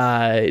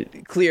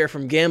clear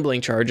from gambling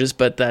charges,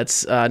 but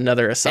that's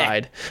another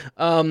aside.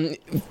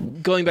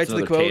 Going back to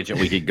the quote, tangent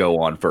we could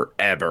go on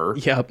forever.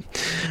 Yep.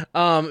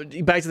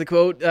 Back to the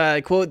quote.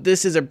 Quote,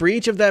 this is a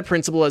breach of that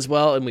principle as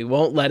well, and we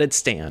won't let it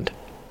stand.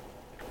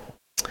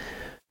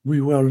 We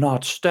will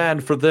not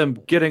stand for them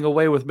getting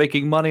away with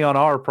making money on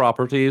our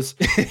properties.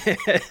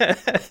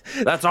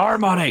 That's our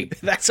money.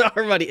 That's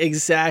our money.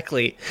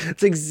 Exactly.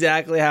 That's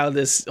exactly how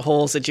this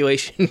whole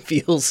situation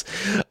feels.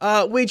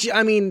 Which,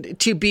 I mean,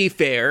 to be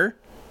fair,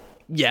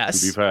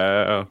 yes.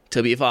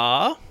 To be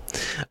fair.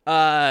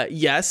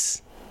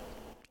 Yes.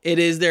 It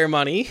is their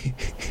money.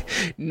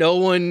 No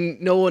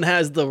one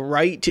has the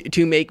right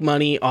to make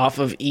money off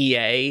of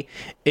EA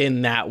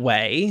in that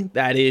way.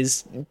 That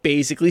is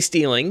basically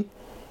stealing.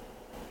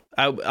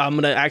 I'm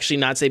going to actually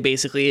not say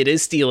basically, it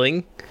is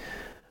stealing.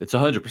 It's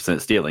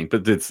 100% stealing,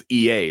 but it's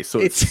EA, so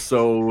it's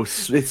so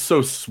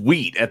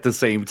sweet at the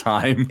same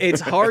time.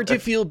 It's hard to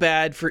feel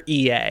bad for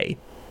EA.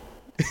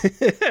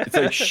 It's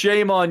like,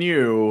 shame on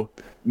you,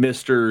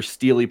 Mr.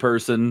 Steely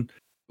person,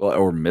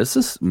 or Miss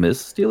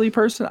Steely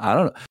person. I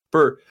don't know.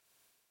 For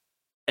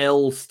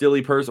L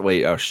Steely person.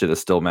 Wait, oh shit,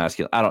 it's still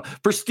masculine. I don't.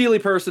 For Steely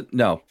person,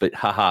 no, but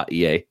haha,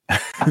 EA.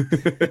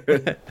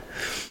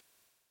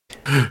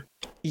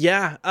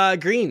 Yeah,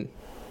 Green.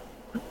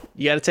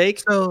 You got to take?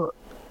 So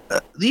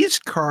these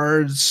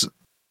cards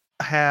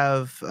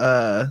have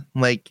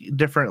like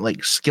different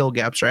like skill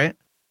gaps, right?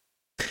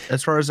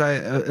 As far as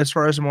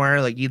I'm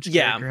aware, like each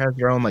character has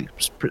their own like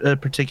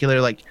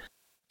particular like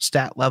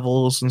stat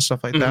levels and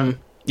stuff like that.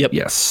 Yep.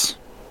 Yes.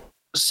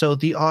 So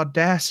the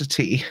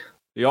audacity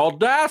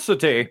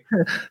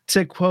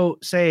to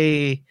quote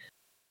say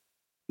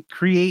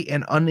create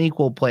an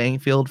unequal playing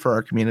field for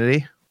our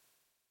community.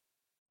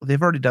 They've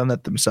already done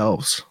that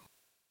themselves.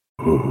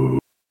 Ooh,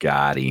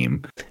 got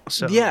him.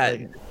 So yeah,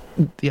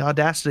 like, the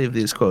audacity of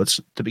these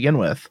quotes to begin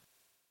with.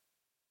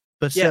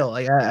 But still,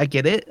 like I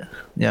get it.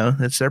 You know,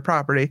 it's their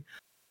property.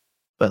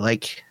 But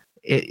like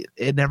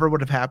it never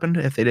would have happened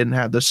if they didn't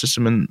have the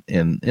system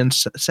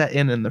set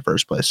in the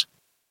first place.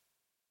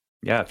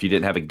 Yeah, if you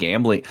didn't have a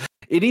gambling,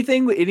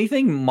 anything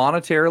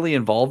monetarily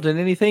involved in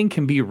anything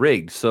can be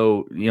rigged.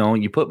 So, you know,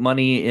 you put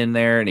money in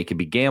there and it can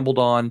be gambled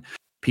on.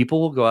 People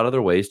will go out of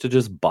their ways to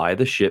just buy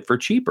the shit for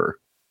cheaper.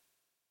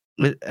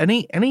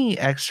 Any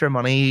extra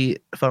money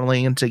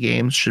funneling into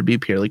games should be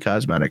purely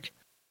cosmetic.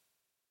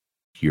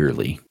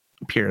 Purely.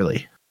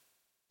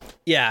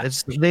 Yeah,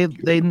 It's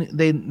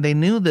they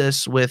knew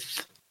this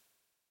with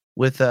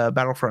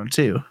Battlefront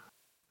 2,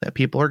 that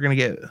people are gonna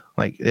get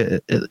like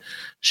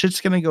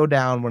shit's gonna go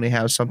down when you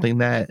have something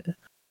that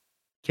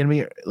can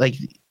be like,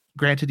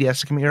 granted,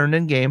 yes, it can be earned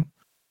in game,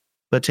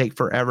 but take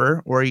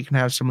forever. Or you can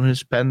have someone who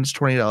spends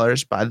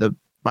 $20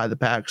 by the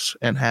packs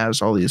and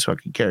has all these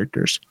fucking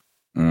characters.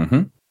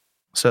 Mm-hmm.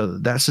 So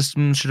that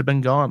system should have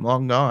been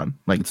long gone.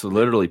 Like, it's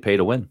literally pay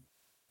to win.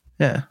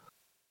 Yeah,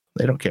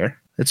 they don't care.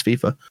 It's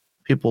FIFA.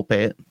 People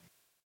pay it.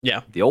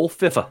 Yeah, the old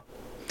FIFA,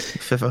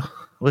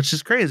 which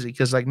is crazy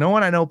because like no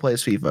one I know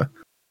plays FIFA.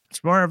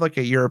 It's more of like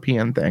a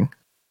European thing.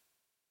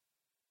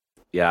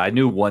 Yeah, I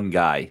knew one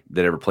guy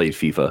that ever played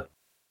FIFA,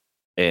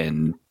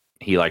 and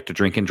he liked to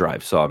drink and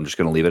drive. So I'm just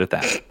going to leave it at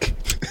that.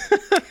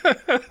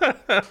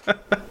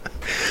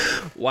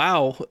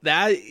 Wow,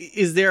 that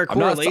is there a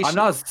correlation?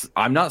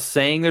 I'm not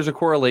saying there's a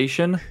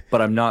correlation,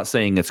 but I'm not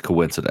saying it's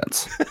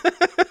coincidence.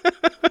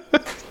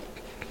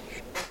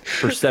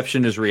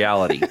 Perception is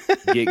reality.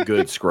 Get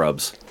good,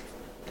 scrubs.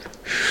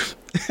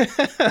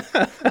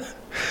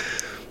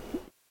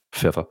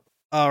 FIFA.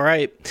 All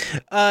right.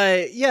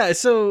 Yeah,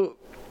 so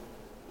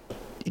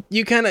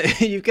you kind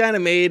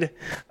of made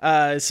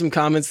some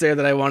comments there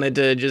that I wanted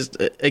to just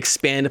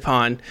expand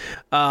upon.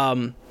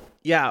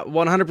 Yeah,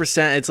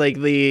 100%. It's like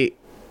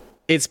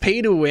it's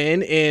pay to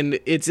win, and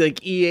it's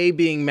like EA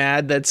being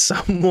mad that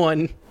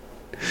someone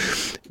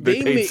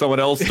they paid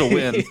someone else to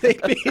win. They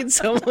paid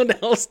someone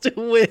else to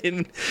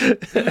win.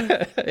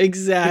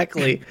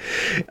 Exactly.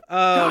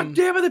 God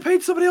damn it! They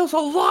paid somebody else a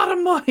lot of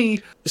money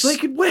so they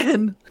could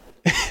win.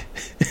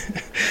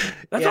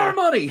 That's our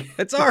money.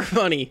 That's our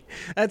money.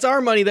 That's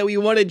our money that we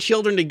wanted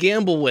children to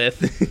gamble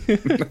with.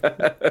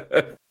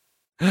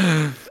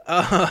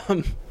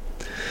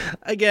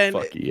 Again,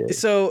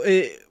 so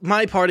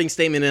my parting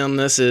statement on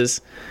this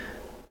is,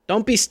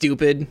 don't be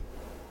stupid.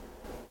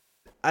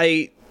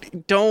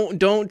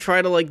 Don't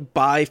try to like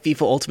buy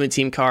FIFA Ultimate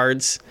Team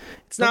cards.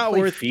 It's not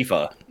worth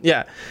FIFA.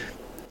 Yeah.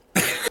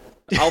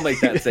 I'll make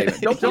that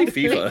statement. Don't play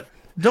FIFA.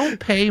 Don't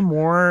pay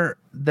more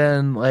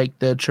than like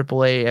the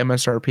AAA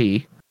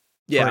MSRP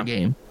for a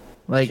game.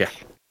 Like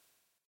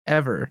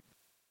ever.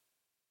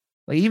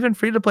 Like even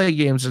free to play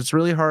games, it's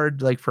really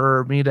hard like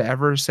for me to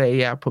ever say,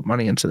 yeah, put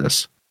money into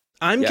this.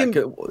 Go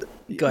ahead.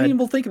 I mean,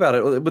 well, think about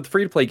it. With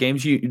free to play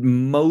games,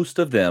 most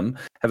of them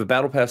have a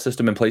battle pass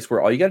system in place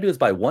where all you got to do is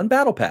buy one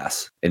battle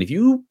pass, and if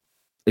you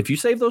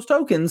save those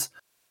tokens,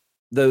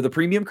 the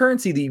premium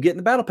currency that you get in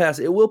the battle pass,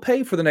 it will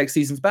pay for the next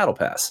season's battle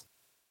pass.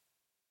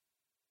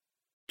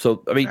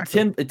 So I mean,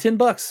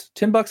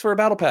 $10 for a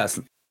battle pass,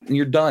 and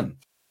you're done,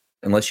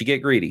 unless you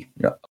get greedy.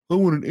 Yeah. I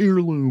want an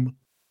heirloom.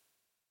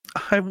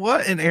 I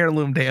want an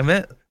heirloom. Damn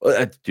it,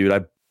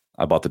 dude!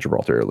 I bought the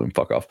Gibraltar heirloom.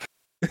 Fuck off.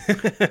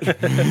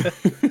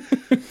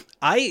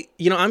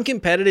 I'm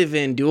competitive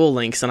in Duel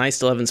Links and I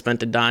still haven't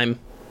spent a dime.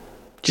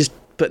 Just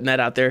putting that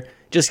out there.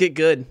 Just get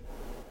good.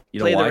 You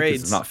know Play the why? 'Cause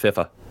raids. it's not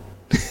FIFA.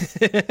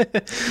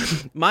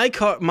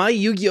 My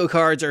Yu-Gi-Oh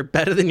cards are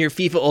better than your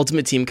FIFA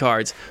Ultimate Team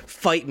cards.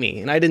 Fight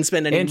me, and I didn't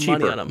spend any And money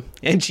cheaper. on them.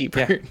 And cheaper.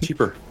 Yeah,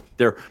 cheaper.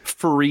 They're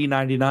free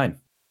 99.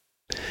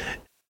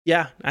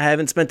 Yeah, I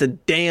haven't spent a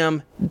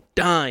damn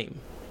dime.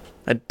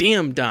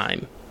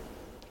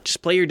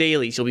 Just play your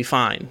dailies, you'll be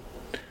fine.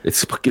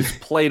 It's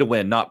play to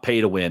win, not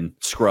pay to win.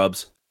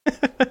 Scrubs.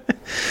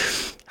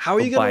 How are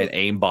you Buy gonna?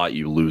 an aimbot,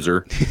 you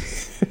loser.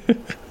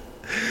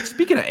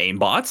 Speaking of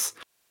aimbots,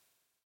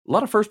 a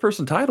lot of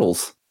first-person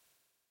titles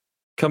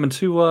coming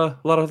to a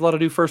lot of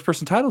new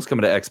first-person titles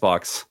coming to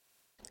Xbox.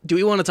 Do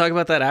we want to talk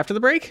about that after the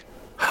break?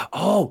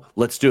 Oh,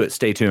 let's do it.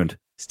 Stay tuned.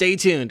 Stay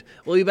tuned.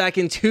 We'll be back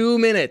in 2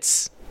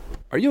 minutes.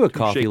 Are you a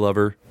coffee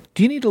lover?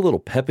 Do you need a little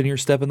pep in your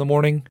step in the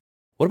morning?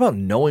 What about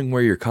knowing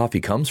where your coffee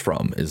comes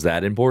from? Is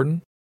that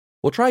important?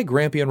 Well, try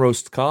Grampian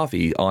Roast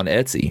Coffee on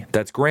Etsy.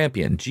 That's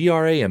Grampian,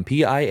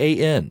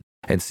 Grampian,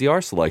 and see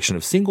our selection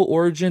of single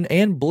origin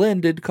and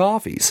blended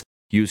coffees.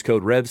 Use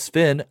code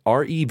REVSVEN,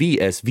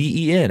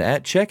 REVSVEN,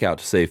 at checkout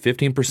to save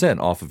 15%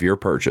 off of your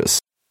purchase.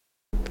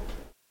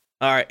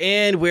 All right,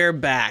 and we're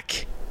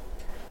back.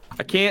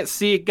 I can't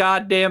see a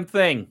goddamn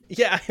thing.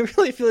 Yeah, I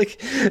really feel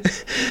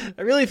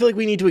like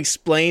we need to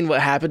explain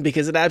what happened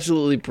because it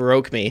absolutely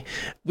broke me.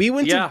 We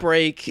went to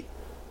break.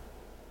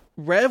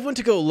 Rev went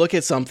to go look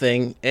at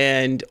something,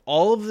 and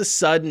all of a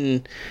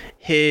sudden,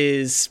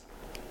 is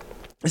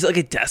it like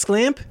a desk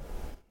lamp?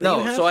 that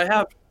you No, so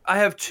I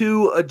have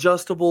two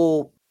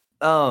adjustable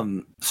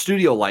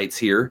studio lights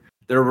here.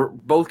 They're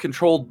both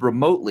controlled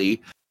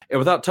remotely, and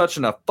without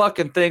touching a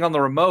fucking thing on the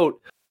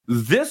remote,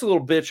 this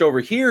little bitch over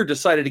here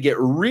decided to get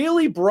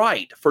really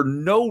bright for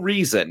no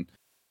reason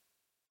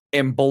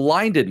and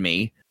blinded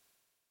me.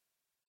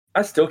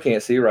 I still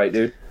can't see right,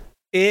 dude.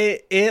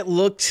 It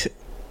looked.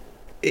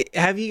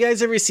 Have you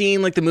guys ever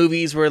seen like the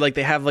movies where like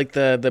they have like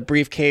the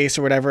briefcase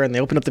or whatever, and they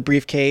open up the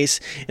briefcase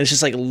and it's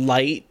just like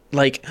light,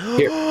 like.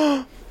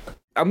 Here.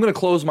 I'm gonna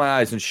close my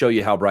eyes and show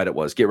you how bright it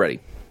was. Get ready.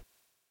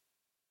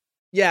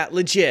 Yeah,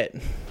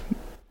 legit.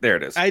 There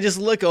it is. I just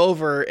look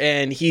over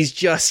and he's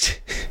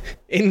just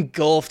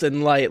engulfed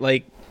in light,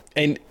 like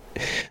an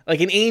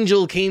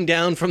angel came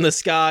down from the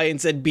sky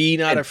and said, "Be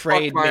not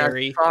afraid, fuck my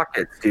Mary."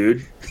 Sockets,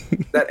 dude.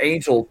 That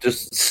angel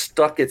just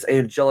stuck its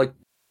angelic.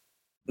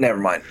 Never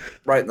mind.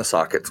 Right in the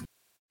sockets.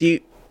 Do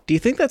you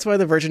think that's why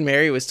the Virgin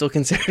Mary was still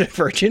considered a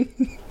virgin?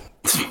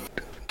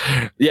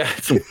 Yeah.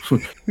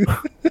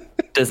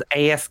 Does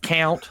ass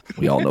count?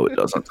 We all know it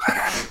doesn't.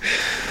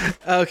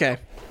 Okay,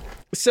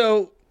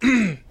 so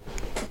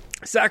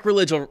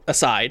sacrilege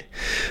aside,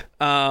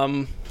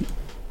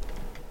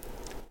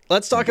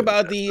 let's talk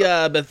about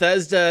the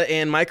Bethesda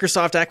and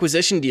Microsoft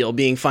acquisition deal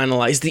being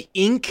finalized. The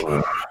ink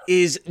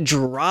is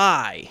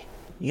dry.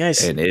 You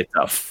guys, And it's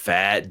a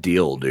fat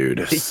deal,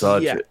 dude.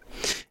 Such Yeah.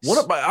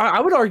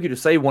 I would argue to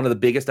say one of the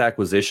biggest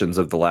acquisitions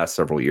of the last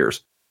several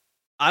years.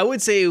 I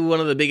would say one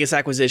of the biggest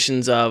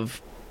acquisitions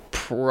of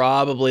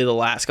probably the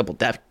last couple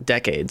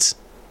decades.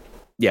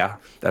 Yeah,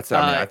 that's.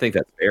 I mean, I think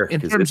that's fair. In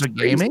 'cause terms it's of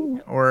crazy.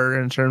 gaming or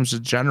in terms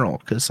of general?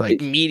 Because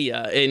like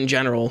Media in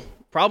general,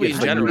 probably Yeah, in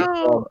like, general.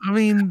 no, I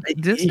mean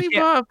Disney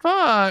bought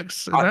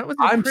Fox, and that was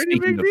a I'm pretty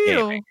speaking big of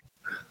deal. gaming.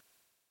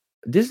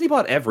 Disney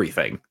bought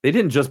everything. They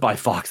didn't just buy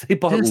Fox. They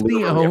bought Disney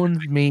literally owns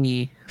everything.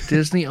 me.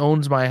 Disney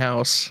owns my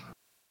house.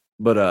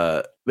 But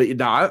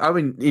no, I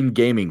mean in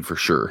gaming for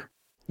sure.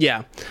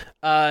 Yeah.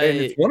 And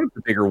it's one of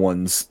the bigger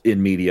ones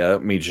in media. I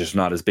mean, it's just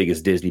not as big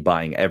as Disney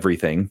buying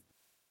everything.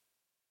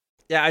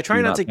 Yeah, I try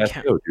Do not to pass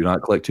count. go. Do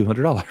not collect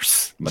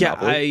 $200. Yeah,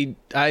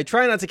 I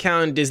try not to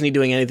count Disney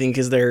doing anything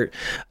because they're.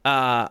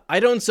 I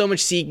don't so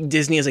much see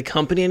Disney as a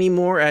company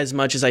anymore as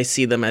much as I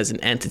see them as an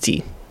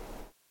entity.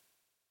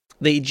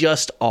 They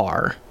just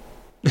are.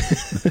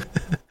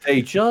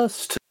 They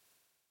just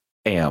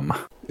am.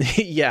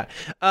 Yeah.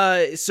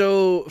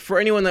 So for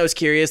anyone that was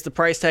curious, the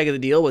price tag of the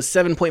deal was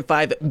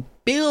 $7.5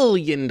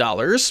 billion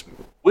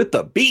With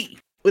the B.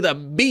 with a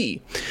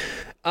B.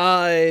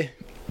 And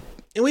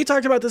we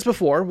talked about this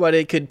before, what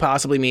it could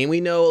possibly mean. We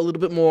know a little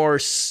bit more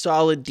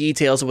solid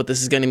details of what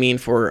this is going to mean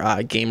for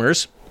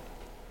gamers.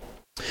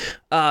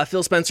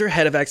 Phil Spencer,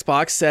 head of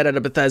Xbox, said at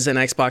a Bethesda and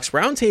Xbox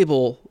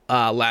roundtable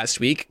last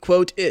week,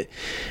 quote,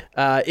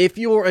 if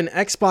you're an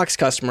Xbox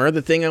customer,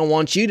 the thing I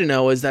want you to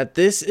know is that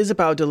this is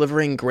about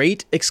delivering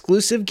great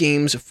exclusive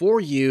games for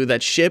you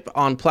that ship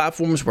on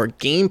platforms where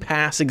Game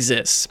Pass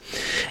exists.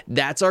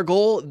 That's our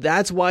goal.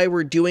 That's why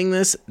we're doing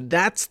this.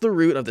 That's the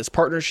root of this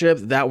partnership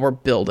that we're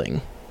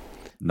building.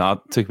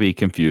 Not to be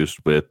confused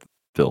with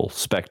Phil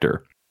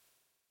Spector.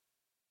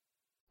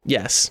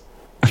 Yes.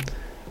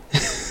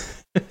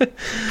 Let's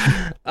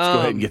go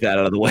ahead and get that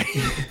out of the way.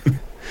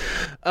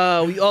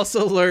 We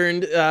also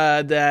learned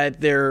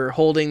that they're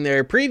holding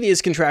their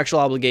previous contractual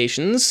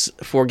obligations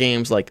for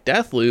games like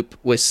Deathloop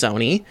with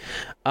Sony.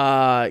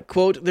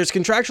 Quote, there's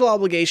contractual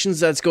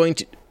obligations let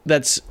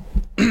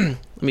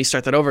me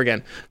start that over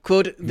again.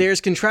 Quote,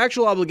 there's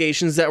contractual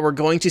obligations that we're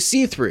going to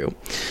see through,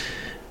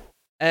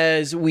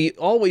 as we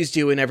always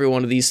do in every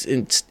one of these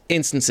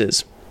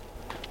instances.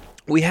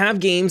 we have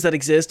games that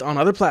exist on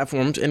other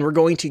platforms, and we're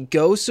going to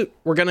go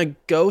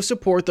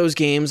support those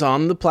games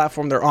on the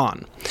platform they're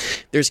on.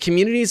 There's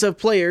communities of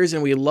players,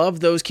 and we love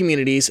those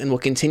communities, and we'll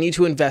continue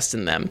to invest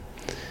in them.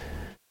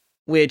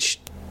 Which,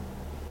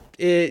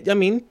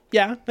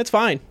 yeah, that's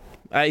fine.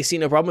 I see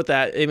no problem with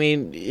that. I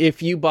mean,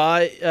 if you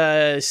bought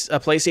a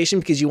PlayStation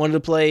because you wanted to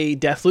play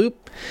Deathloop,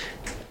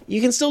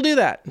 you can still do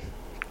that.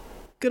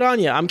 Good on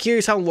you. I'm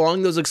curious how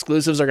long those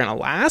exclusives are going to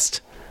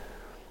last.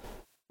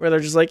 Where they're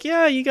just like,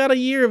 yeah, you got a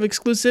year of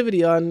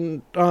exclusivity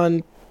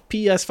on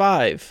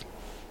PS5.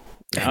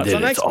 And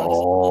then it's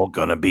all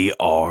gonna be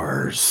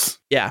ours.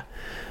 Yeah.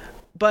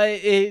 But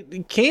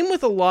it came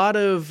with a lot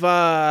of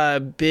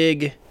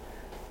other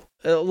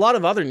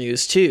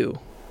news too.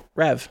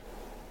 Rev.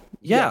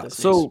 Yeah,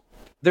 so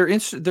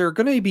they're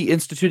going to be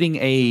instituting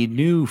a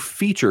new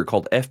feature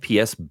called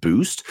FPS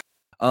Boost.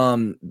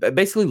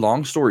 Basically,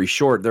 long story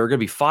short, there are going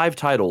to be 5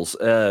 titles.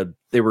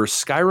 They were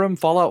Skyrim,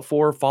 Fallout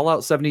 4,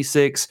 Fallout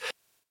 76,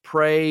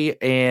 Prey,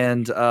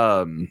 and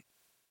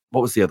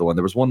what was the other one?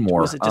 There was one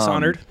more. Was it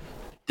Dishonored?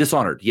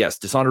 Dishonored, yes,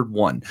 Dishonored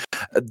 1.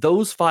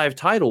 Those 5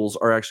 titles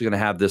are actually going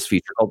to have this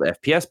feature called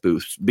FPS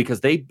Boost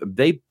because they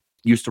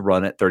used to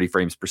run at 30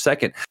 frames per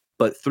second.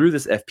 But through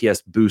this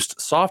FPS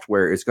Boost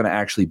software, it's going to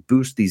actually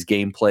boost the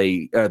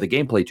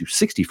gameplay to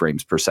 60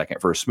 frames per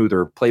second for a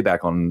smoother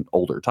playback on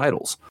older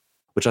titles,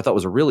 which I thought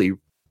was a really,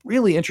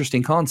 really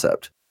interesting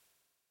concept.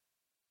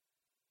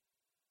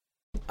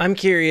 I'm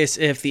curious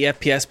if the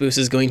FPS boost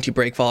is going to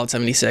break Fallout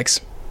 76.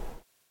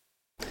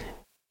 More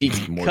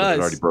than it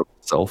already broke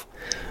itself.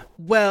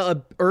 Well,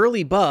 an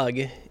early bug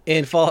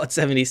in Fallout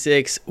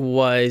 76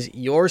 was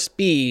your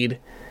speed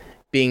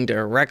being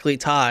directly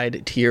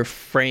tied to your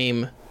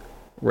frame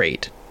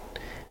rate.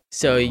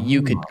 So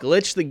you could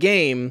glitch the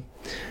game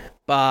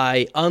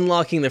by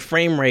unlocking the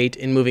frame rate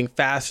and moving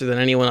faster than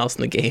anyone else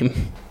in the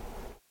game.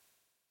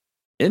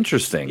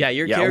 Interesting. Yeah,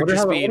 your character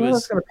speed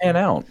was going to pan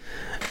out.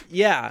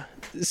 Yeah.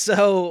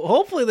 So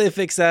hopefully they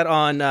fix that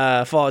on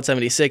Fallout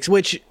 76,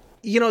 which,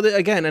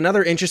 again,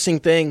 another interesting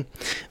thing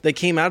that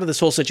came out of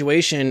this whole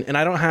situation, and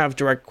I don't have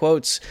direct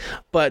quotes,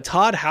 but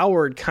Todd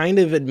Howard kind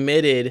of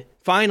admitted,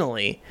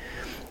 finally,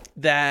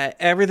 that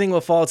everything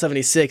with Fallout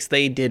 76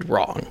 they did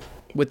wrong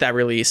with that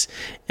release,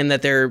 and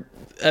that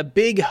a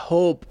big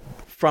hope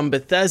from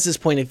Bethesda's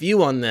point of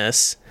view on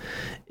this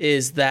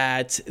is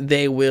that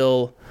they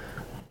will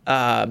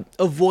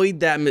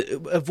avoid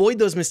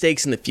those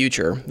mistakes in the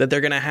future, that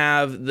they're going to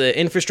have the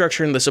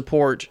infrastructure and the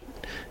support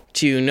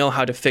to know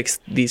how to fix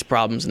these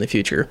problems in the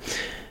future.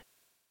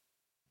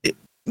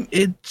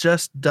 It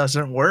just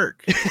doesn't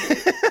work.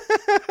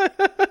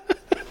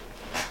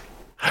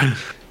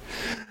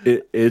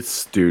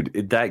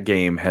 That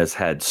game has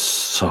had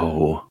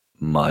so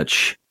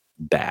much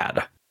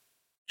bad,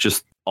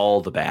 just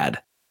all the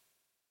bad.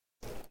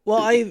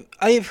 Well,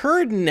 I've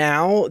heard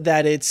now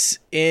that it's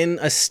in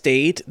a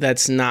state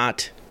that's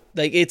not,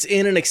 like, it's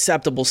in an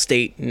acceptable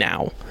state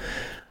now.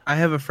 I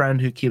have a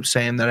friend who keeps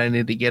saying that I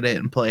need to get it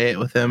and play it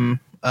with him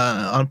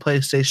on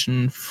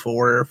PlayStation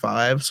 4 or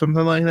 5,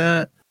 something like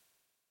that.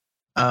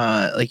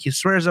 Like, he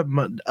swears up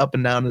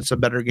and down it's a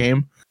better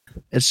game.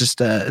 It's just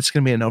it's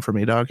gonna be a no for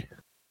me, dog.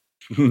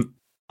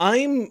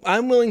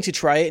 I'm willing to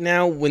try it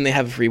now when they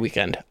have a free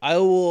weekend. I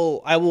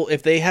will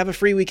if they have a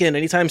free weekend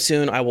anytime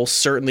soon, I will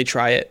certainly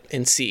try it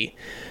and see.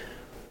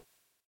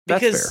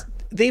 Because that's fair.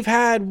 They've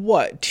had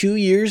 2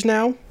 years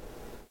now?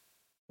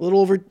 A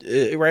little over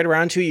right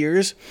around 2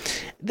 years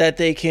that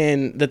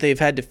they've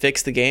had to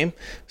fix the game.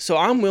 So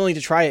I'm willing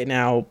to try it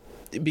now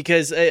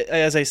because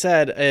as I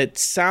said, it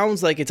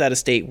sounds like it's at a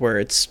state where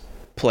it's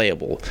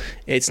playable.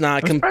 It's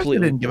not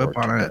completely didn't give up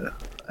on it.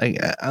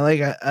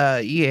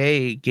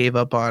 EA gave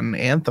up on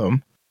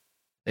Anthem.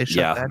 They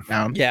shut that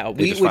down. Yeah,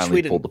 we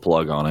pulled the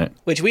plug on it,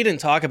 which we didn't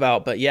talk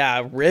about. But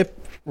yeah,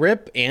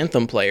 rip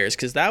Anthem players,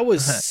 because that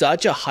was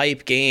such a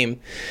hype game,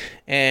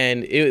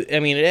 and it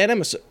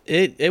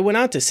went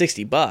out to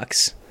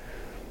 $60,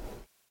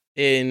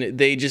 and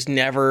they just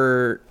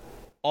never,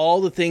 all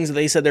the things that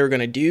they said they were going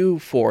to do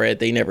for it,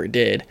 they never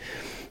did.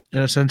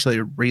 And essentially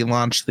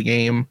relaunched the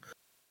game.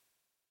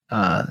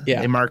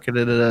 They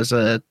marketed it as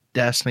a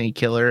Destiny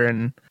killer,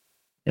 and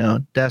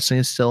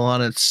Destiny's still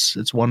on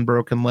its one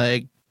broken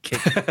leg,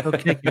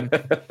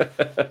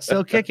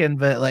 still kicking,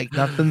 but like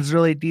nothing's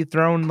really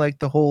dethroned like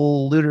the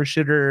whole looter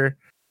shooter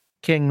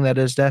king that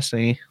is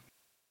Destiny.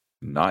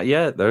 Not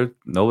yet.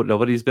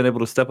 Nobody's been able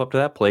to step up to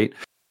that plate,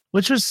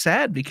 which was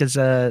sad because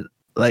Anthem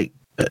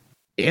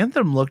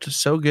looked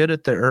so good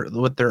at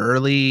with their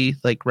early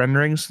like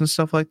renderings and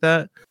stuff like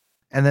that,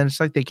 and then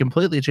it's like they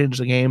completely changed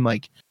the game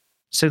like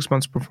 6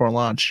 months before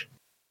launch.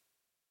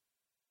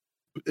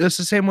 It's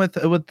the same with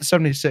the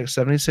 76.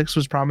 76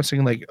 was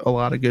promising like a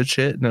lot of good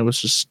shit, and it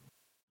was just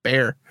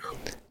bare.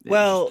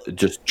 Well,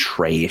 just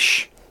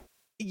trash.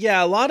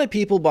 Yeah, a lot of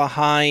people that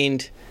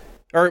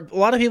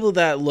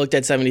looked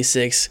at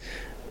 76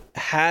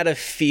 had a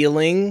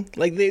feeling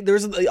like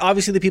there's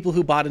obviously the people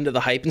who bought into the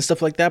hype and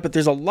stuff like that, but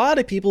there's a lot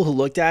of people who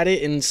looked at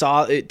it and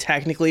saw it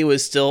technically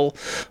was still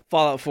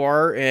Fallout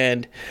 4,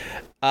 and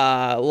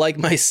like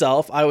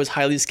myself, I was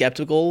highly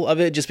skeptical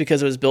of it just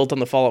because it was built on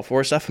the Fallout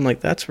 4 stuff. I'm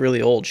like, that's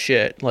really old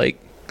shit. Like,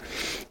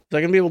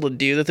 they're gonna be able to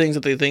do the things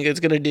that they think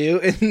it's gonna do,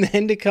 and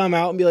then to come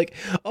out and be like,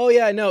 oh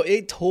yeah, no,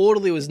 it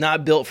totally was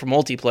not built for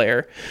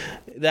multiplayer.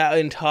 That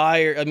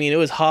entire, I mean, it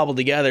was held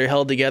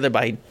together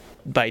by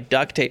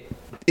duct tape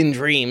in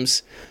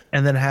dreams,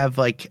 and then have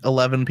like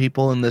 11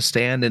 people in the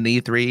stand in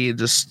E3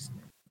 just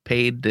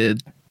paid to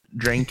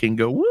drink and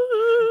go woo.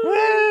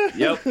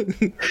 Yep.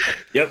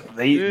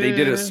 They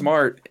did it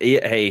smart.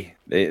 Hey,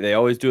 they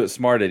always do it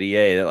smart at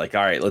EA. They're like,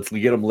 all right, let's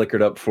get them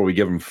liquored up before we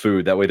give them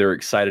food. That way they're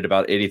excited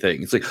about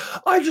anything. It's like,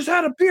 I just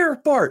had a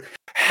beer fart.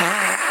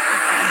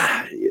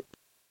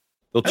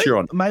 They'll cheer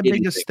on. My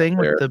biggest thing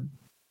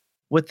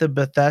with the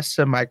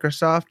Bethesda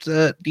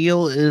Microsoft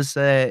deal is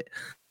that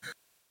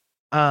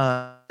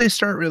they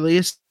start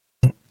releasing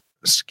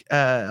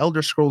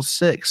Elder Scrolls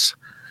 6.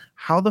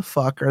 How the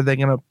fuck are they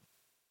gonna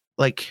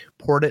like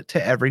port it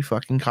to every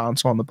fucking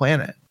console on the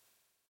planet?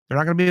 They're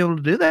not gonna be able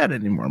to do that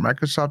anymore.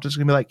 Microsoft is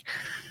gonna be like,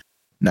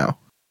 no,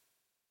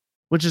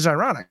 which is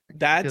ironic.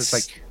 That's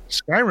like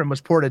Skyrim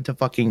was ported to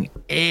fucking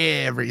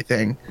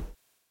everything.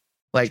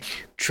 Like,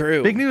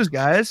 true. Big news,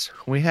 guys.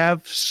 We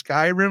have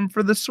Skyrim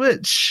for the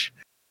Switch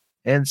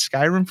and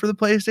Skyrim for the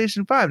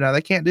PlayStation 5. Now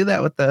they can't do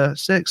that with the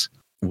 6.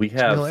 We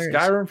have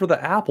Skyrim for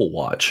the Apple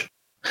Watch.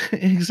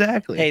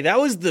 Exactly. Hey, that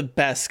was the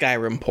best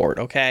Skyrim port,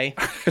 okay?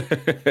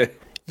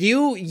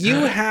 You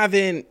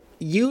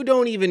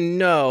don't even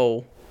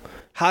know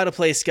how to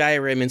play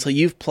Skyrim until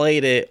you've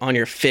played it on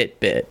your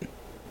Fitbit.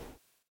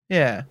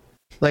 Yeah.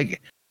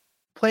 Like,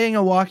 playing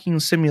a walking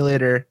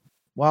simulator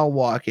while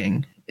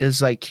walking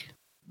is like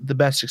the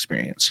best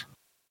experience.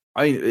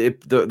 I mean,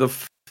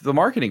 the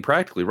marketing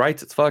practically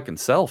writes its fucking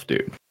self,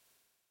 dude.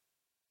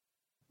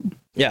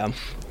 Yeah.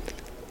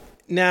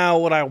 Now,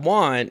 what I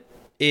want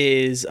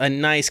is a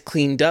nice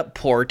cleaned up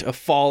port of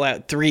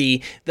Fallout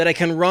 3 that I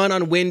can run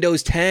on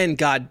Windows 10,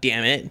 god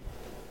damn it.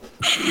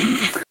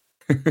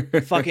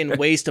 Fucking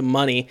waste of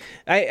money.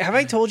 Have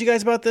I told you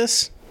guys about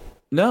this?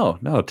 No,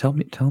 tell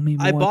me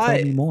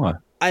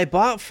more. I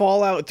bought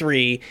Fallout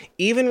 3,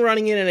 even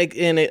running it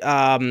in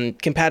a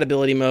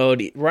compatibility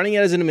mode, running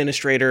it as an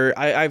administrator.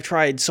 I've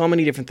tried so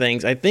many different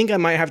things. I think I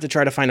might have to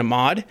try to find a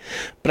mod,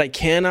 but I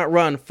cannot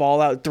run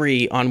Fallout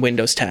 3 on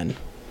Windows 10.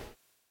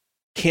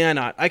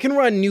 Cannot. I can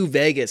run New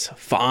Vegas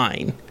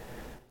fine.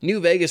 New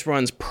Vegas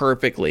runs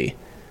perfectly.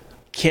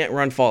 Can't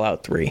run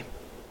Fallout 3.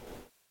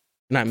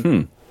 And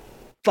I'm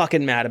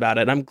fucking mad about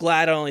it. I'm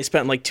glad I only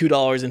spent like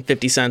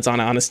 $2.50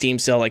 on a Steam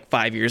sale like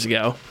 5 years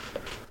ago.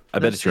 I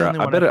bet it's your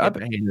outdated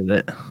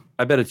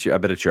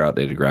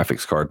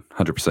graphics card.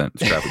 100%.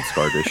 It's graphics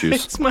card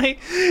issues. It's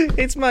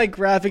my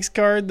graphics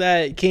card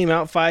that came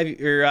out 5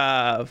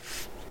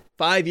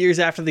 years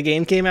after the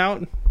game came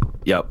out.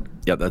 Yep,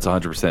 that's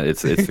 100%.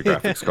 It's the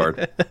graphics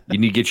card. You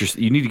need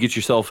to get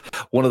yourself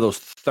one of those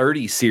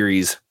 30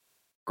 series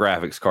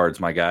graphics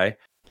cards, my guy.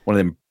 One of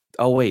them.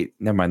 Oh wait,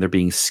 never mind. They're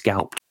being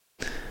scalped.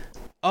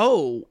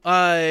 Oh,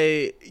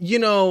 it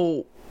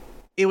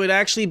would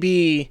actually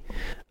be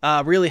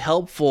really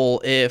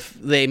helpful if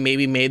they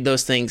maybe made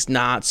those things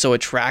not so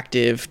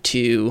attractive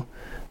to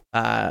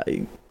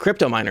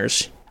crypto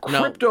miners.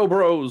 Crypto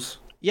bros.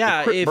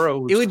 Yeah, it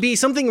would be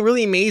something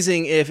really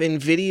amazing if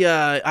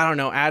NVIDIA, I don't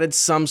know, added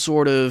some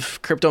sort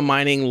of crypto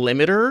mining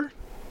limiter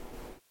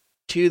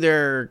to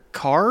their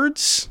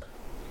cards.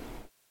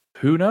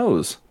 Who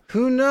knows?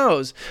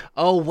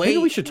 Oh, wait. Maybe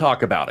we should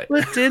talk about it.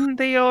 But didn't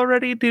they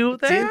already do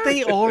that? Didn't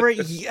they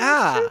already?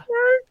 Yeah.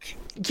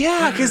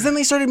 Yeah, because then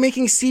they started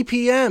making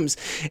CPMs,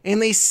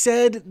 and they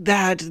said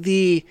that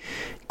the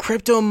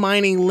crypto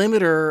mining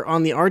limiter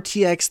on the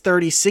RTX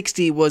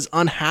 3060 was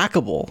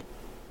unhackable.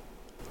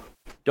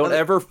 Don't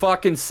ever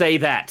fucking say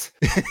that.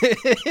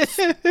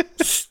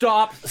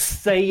 Stop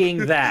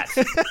saying that.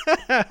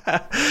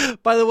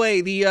 By the way,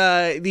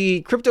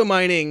 the crypto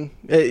mining,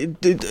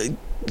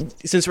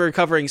 since we're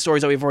covering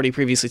stories that we've already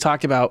previously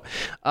talked about,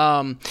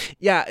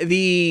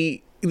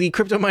 the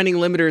crypto mining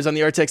limiters on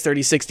the RTX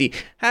 3060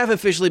 have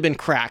officially been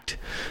cracked.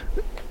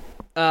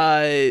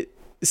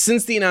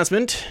 Since the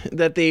announcement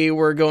that they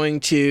were going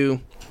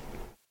to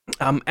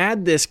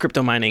add this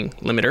crypto mining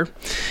limiter,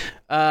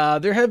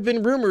 there have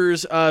been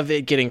rumors of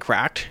it getting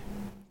cracked,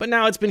 but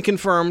now it's been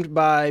confirmed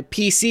by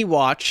PC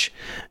Watch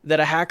that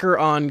a hacker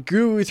on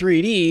Guru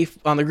 3D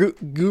on the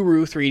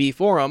Guru 3D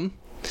forum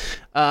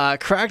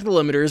cracked the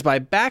limiters by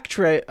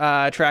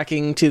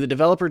tracking to the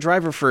developer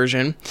driver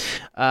version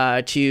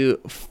to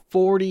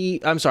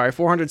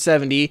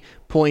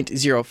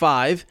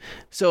 470.05.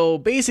 So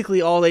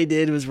basically, all they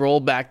did was roll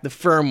back the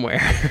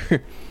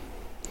firmware.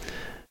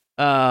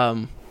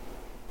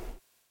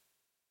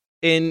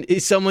 And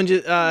someone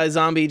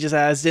zombie just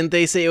asked, didn't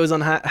they say it was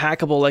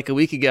unhackable like a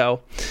week ago?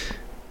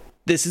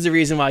 This is the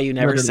reason why you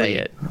never say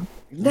it.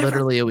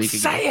 literally a week ago.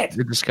 Say it.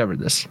 We discovered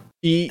this.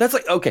 That's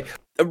like, okay,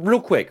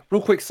 real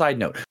quick side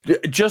note.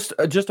 Just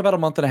about a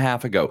month and a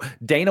half ago,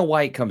 Dana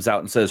White comes out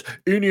and says,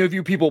 any of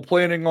you people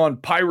planning on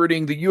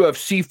pirating the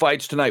UFC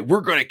fights tonight,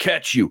 we're going to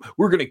catch you.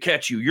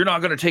 You're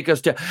not going to take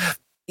us down.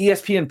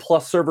 ESPN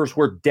Plus servers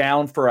were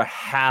down for a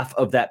half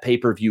of that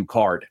pay-per-view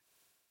card.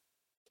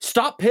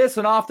 Stop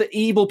pissing off the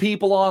evil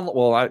people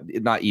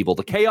not evil,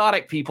 the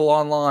chaotic people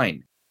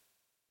online.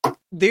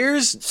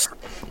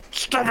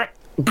 Stop it.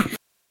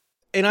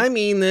 And I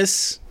mean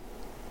this.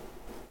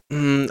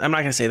 I'm not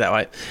going to say that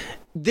way.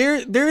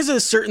 There's a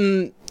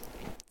certain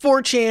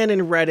 4chan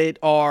and Reddit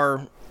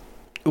are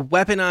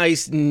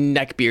weaponized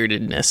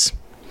neckbeardedness.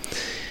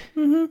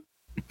 Mm-hmm.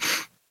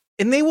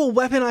 And they will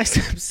weaponize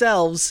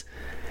themselves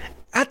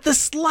at the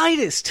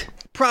slightest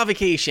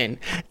provocation.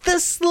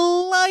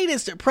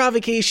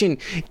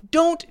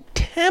 Don't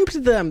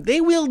tempt them. They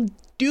will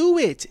do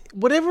it.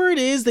 Whatever it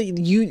is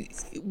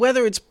that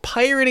whether it's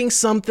pirating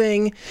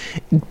something,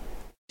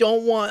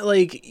 don't want,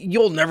 like,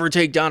 you'll never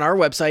take down our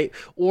website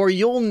or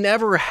you'll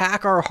never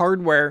hack our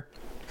hardware.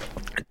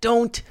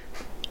 Don't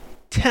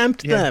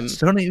tempt them.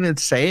 Don't even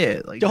say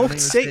it. Like, don't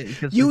say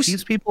it.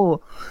 These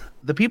people,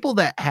 the people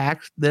that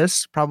hacked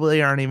this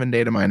probably aren't even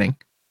data mining.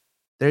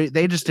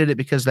 They just did it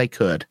because they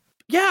could.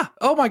 Yeah.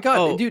 Oh my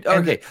God, dude.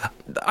 Okay.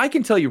 I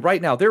can tell you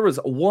right now, there was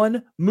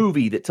one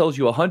movie that tells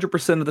you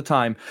 100% of the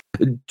time,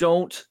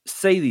 don't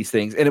say these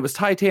things. And it was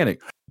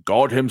Titanic.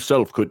 God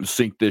himself couldn't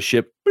sink this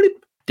ship. Bleep,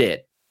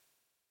 dead.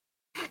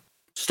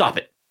 Stop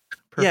it.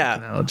 Perfect yeah.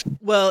 analogy.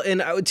 Well,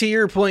 and to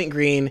your point,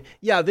 Green,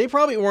 yeah, they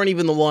probably weren't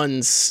even the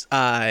ones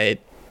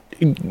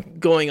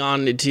going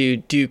on to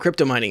do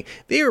crypto mining.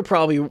 They were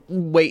probably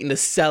waiting to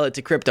sell it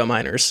to crypto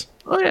miners.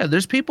 Oh yeah,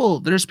 there's people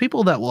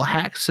that will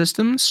hack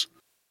systems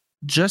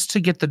just to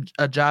get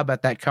a job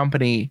at that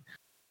company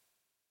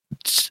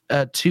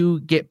to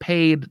get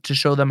paid to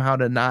show them how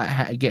to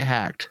not get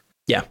hacked.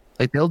 Yeah.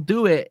 Like they'll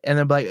do it and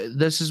they're like,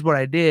 this is what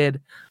I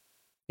did.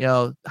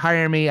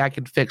 Hire me, I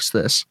can fix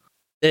this.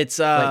 It's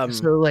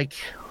fuck.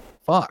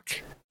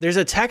 There's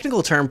a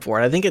technical term for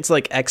it. I think it's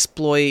like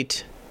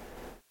exploit.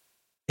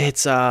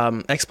 It's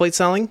exploit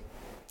selling,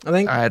 I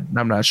think.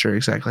 I'm not sure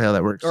exactly how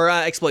that works. Or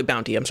exploit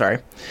bounty, I'm sorry.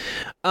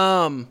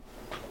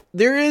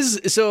 There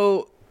is,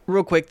 so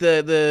real quick,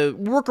 the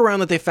workaround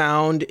that they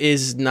found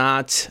is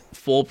not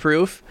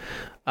foolproof.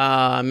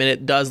 And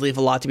it does leave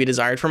a lot to be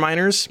desired for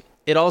miners.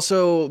 It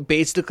also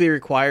basically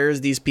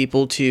requires these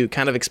people to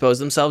kind of expose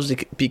themselves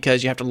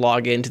because you have to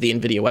log into the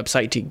NVIDIA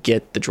website to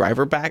get the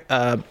driver back,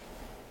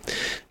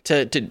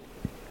 to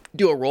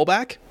do a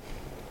rollback.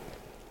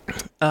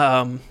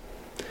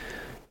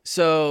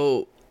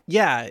 So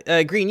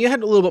yeah, Green, you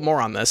had a little bit more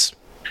on this.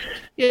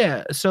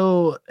 Yeah,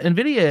 so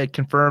NVIDIA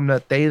confirmed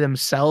that they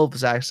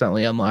themselves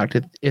accidentally unlocked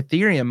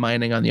Ethereum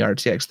mining on the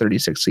RTX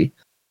 3060.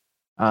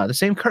 The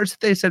same cards that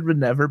they said would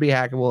never be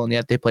hackable, and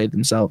yet they played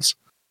themselves.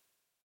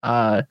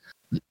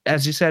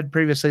 As you said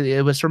previously,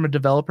 it was from a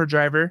developer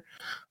driver,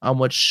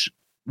 which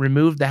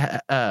removed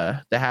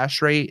the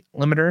hash rate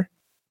limiter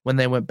when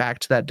they went back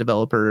to that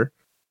developer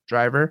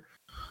driver.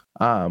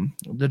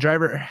 The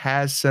driver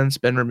has since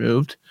been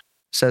removed,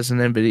 says an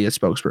NVIDIA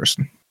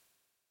spokesperson.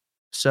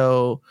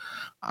 So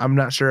I'm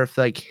not sure if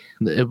it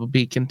will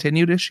be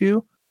continued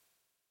issue.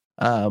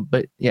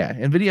 But yeah,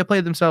 NVIDIA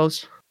played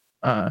themselves.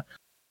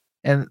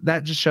 And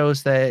that just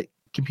shows that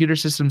computer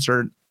systems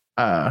are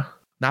not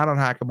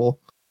unhackable.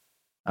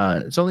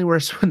 It's only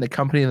worse when the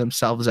company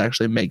themselves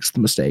actually makes the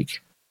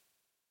mistake.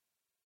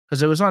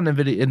 Because it was on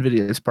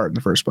NVIDIA's part in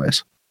the first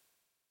place.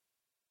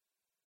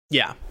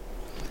 Yeah.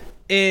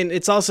 And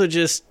it's also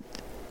just,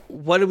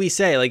 what do we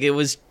say? Like, it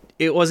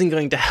wasn't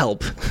going to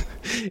help.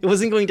 It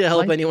wasn't going to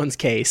help anyone's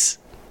case.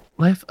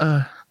 Life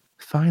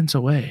finds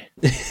a way.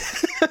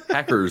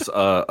 Hackers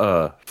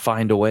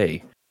find a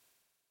way.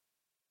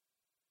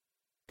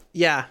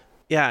 Yeah.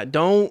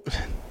 Don't.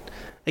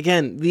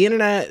 Again, the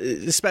internet,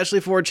 especially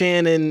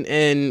 4chan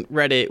and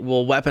Reddit,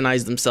 will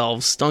weaponize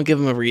themselves. Don't give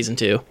them a reason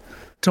to.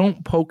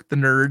 Don't poke the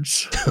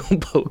nerds.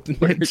 Don't poke the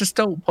nerds. Just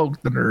don't poke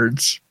the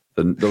nerds.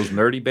 Those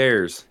nerdy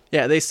bears.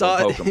 Yeah, they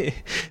saw it.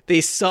 They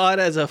saw it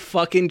as a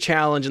fucking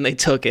challenge and they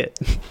took it.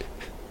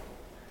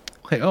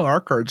 Like,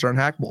 our cards are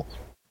unhackable.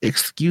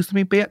 Excuse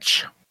me,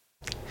 bitch.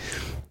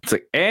 It's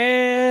like,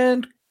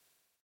 and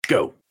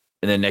go.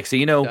 And then next thing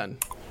you know,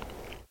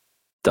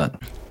 done.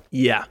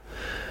 Yeah.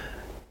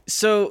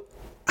 So,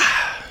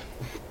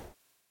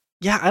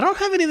 yeah, I don't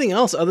have anything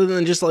else other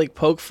than just like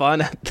poke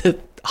fun at the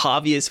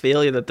obvious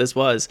failure that this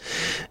was.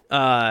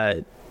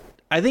 I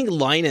think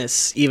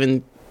Linus,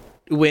 even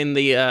when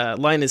the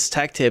Linus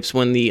Tech Tips,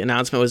 when the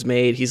announcement was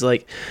made,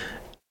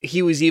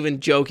 he was even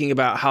joking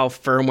about how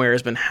firmware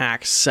has been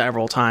hacked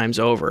several times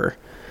over,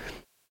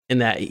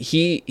 and that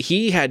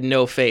he had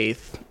no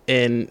faith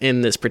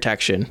in this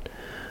protection.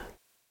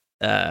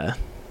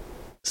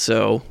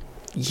 So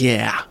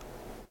yeah,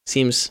 it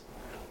seems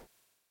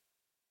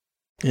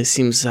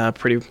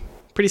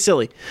pretty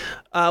silly.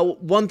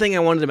 One thing I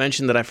wanted to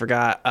mention that I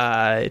forgot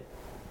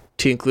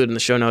to include in the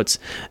show notes.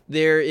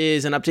 There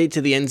is an update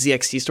to the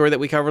NZXT story that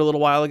we covered a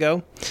little while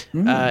ago.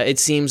 It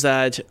seems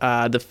that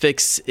the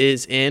fix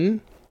is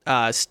in.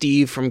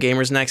 Steve from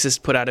Gamers Nexus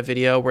put out a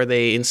video where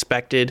they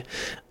inspected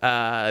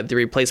the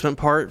replacement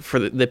part for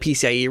the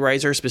PCIe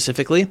riser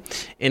specifically,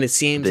 and it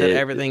seems that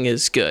everything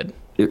is good.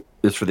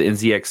 It's for the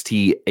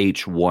NZXT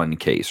H1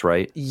 case,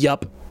 right?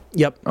 Yep.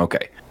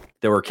 Okay.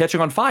 They were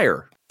catching on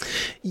fire.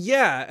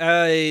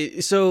 Yeah.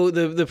 So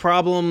the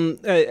problem,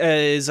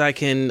 as I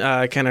can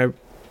kind of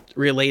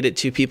relate it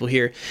to people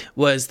here,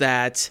 was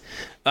that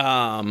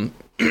there's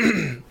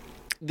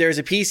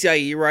a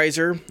PCIe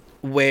riser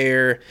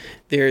where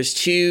there's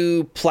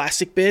two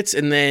plastic bits,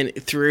 and then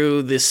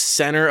through the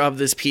center of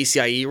this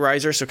PCIe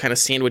riser, so kind of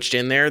sandwiched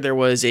in there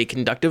was a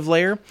conductive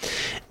layer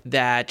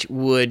that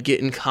would get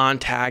in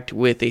contact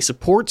with a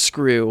support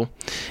screw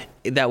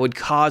that would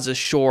cause a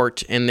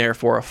short and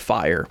therefore a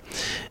fire.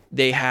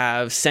 They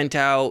have tested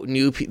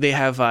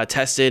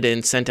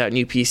and sent out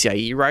new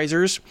PCIe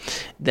risers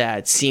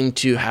that seem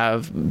to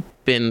have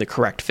been the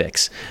correct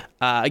fix.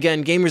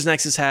 Again, Gamers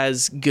Nexus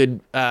has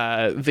good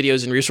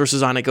videos and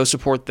resources on it. Go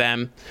support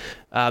them.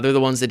 They're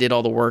the ones that did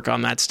all the work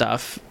on that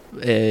stuff,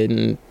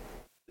 and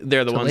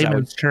they're the ones that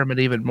would term it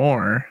even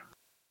more.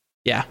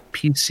 Yeah,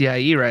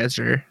 PCIe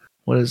riser.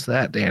 What is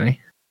that, Danny?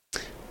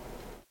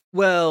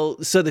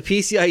 Well, so the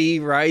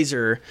PCIe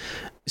riser.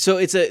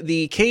 So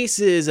the case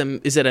is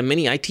it a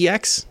mini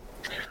ITX?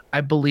 I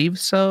believe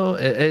so.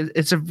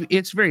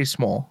 It's very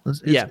small.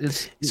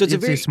 It's a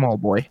very small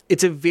boy.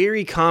 It's a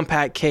very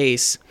compact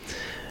case.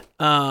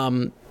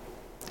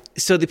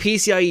 So the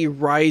PCIe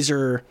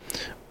riser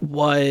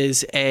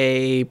is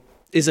a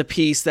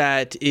piece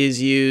that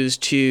is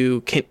used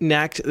to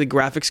connect the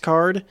graphics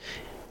card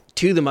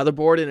to the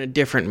motherboard in a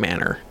different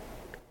manner,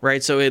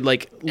 right? So it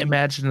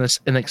imagine this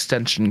an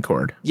extension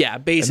cord. Yeah,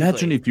 basically.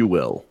 Imagine if you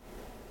will,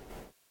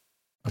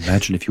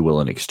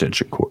 an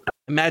extension cord.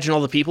 Imagine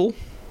all the people.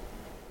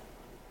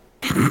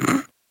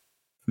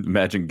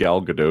 Imagine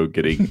Gal Gadot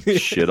getting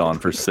shit on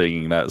for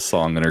singing that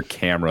song in her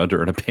camera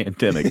during a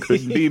pandemic.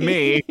 Couldn't be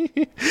me.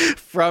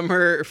 from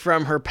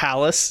her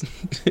palace.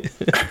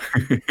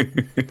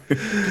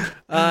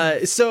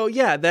 So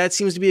yeah, that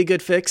seems to be a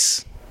good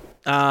fix.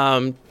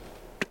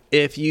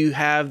 If you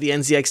have the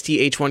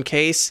NZXT H1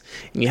 case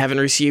and you haven't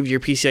received your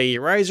PCIe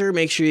riser,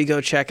 make sure you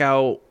go check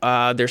out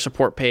their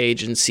support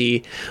page and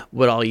see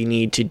what all you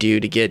need to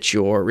do to get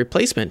your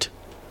replacement.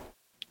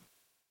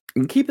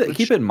 And keep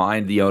in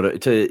mind,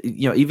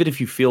 even if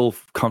you feel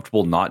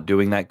comfortable not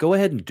doing that, go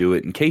ahead and do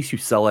it in case you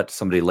sell it to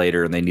somebody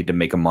later and they need to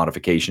make a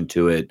modification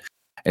to it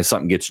and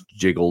something gets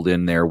jiggled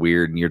in there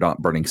weird and you're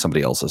not burning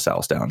somebody else's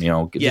house down.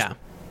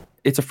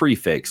 It's a free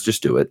fix.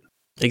 Just do it.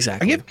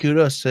 Exactly. I give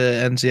kudos to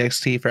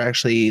NZXT for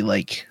actually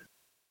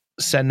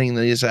sending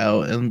these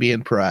out and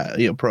being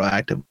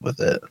proactive with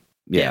it.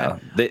 Yeah.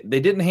 They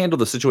didn't handle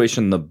the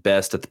situation the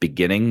best at the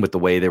beginning with the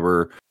way they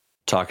were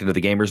talking to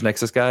the Gamers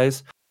Nexus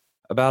guys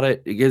about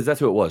it, because that's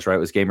who it was, right? It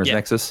was Gamers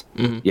Nexus.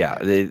 Mm-hmm. Yeah.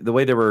 The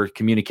way they were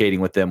communicating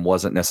with them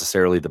wasn't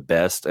necessarily the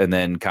best, and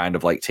then kind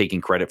of taking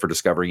credit for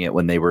discovering it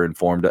when they were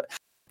informed.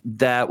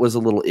 That was a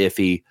little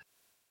iffy,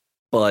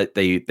 but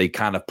they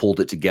kind of pulled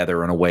it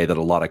together in a way that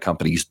a lot of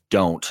companies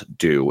don't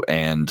do,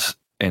 and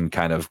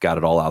kind of got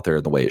it all out there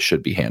in the way it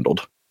should be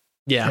handled.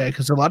 Yeah.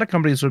 Because a lot of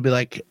companies would be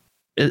like,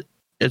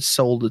 it's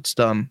sold, it's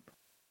done.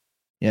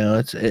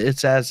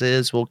 It's as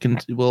is.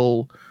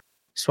 We'll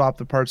swap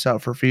the parts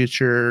out for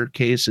future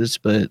cases,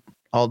 but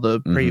all the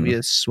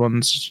previous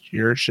ones,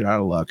 you're shit out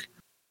of luck.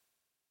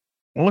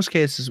 Most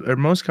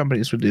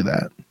companies would do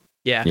that.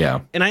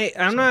 Yeah. And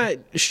I'm not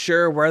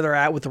sure where they're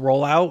at with the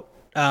rollout.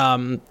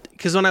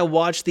 Because when I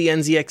watched the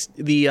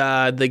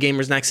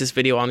Gamers Nexus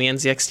video on the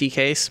NZXT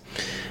case,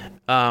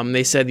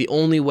 they said the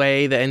only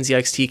way the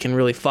NZXT can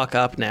really fuck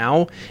up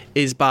now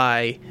is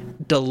by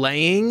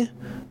delaying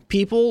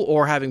people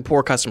or having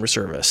poor customer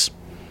service.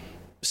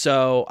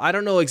 So I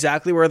don't know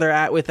exactly where they're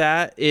at with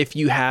that. If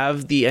you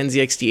have the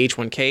NZXT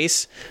H1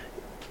 case,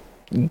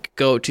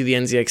 go to the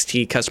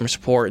NZXT customer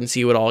support and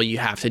see what all you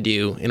have to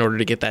do in order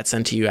to get that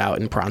sent to you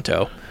out in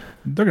pronto.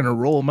 They're going to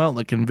roll them out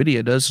like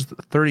NVIDIA does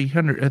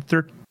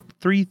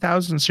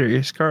 3,000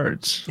 series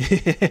cards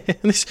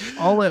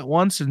all at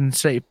once and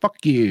say,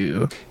 fuck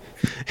you.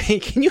 Hey,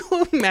 can you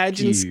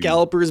imagine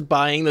scalpers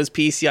buying those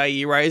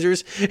PCIe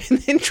risers and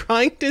then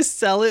trying to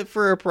sell it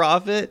for a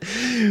profit?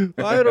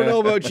 I don't know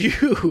about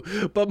you,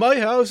 but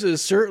my house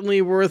is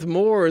certainly worth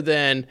more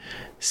than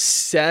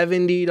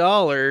 $70.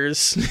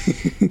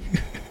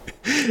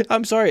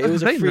 I'm sorry, it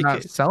was a freak. They're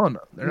not selling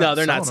them.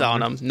 They're not selling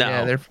them. No.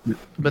 Yeah,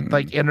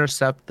 but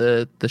intercept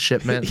the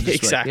shipment.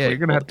 Exactly. You're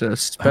gonna have to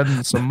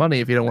spend some money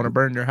if you don't want to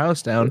burn your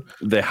house down.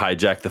 They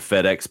hijacked the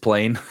FedEx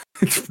plane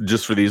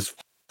just for these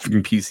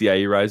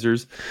PCIe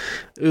risers.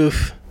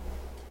 Oof.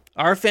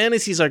 Our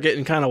fantasies are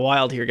getting kind of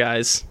wild here,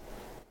 guys.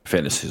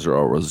 Fantasies are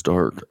always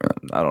dark.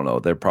 I don't know.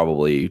 They're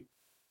probably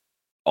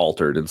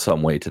altered in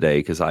some way today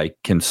because I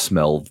can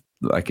smell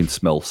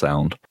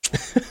sound.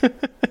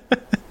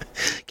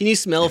 Can you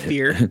smell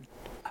fear?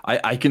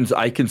 I can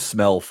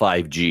smell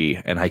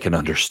 5G and I can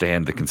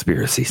understand the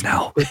conspiracies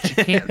now. But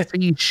you can't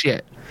see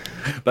shit.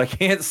 But I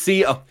can't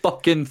see a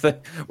fucking thing.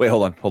 Wait,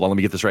 hold on. Let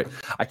me get this right.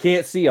 I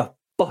can't see a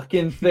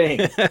fucking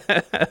thing.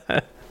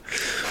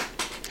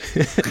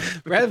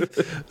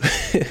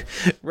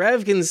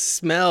 Rev can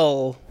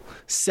smell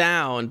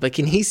sound, but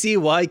can he see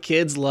why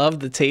kids love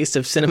the taste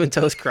of Cinnamon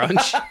Toast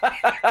Crunch?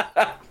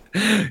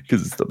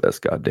 Because it's the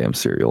best goddamn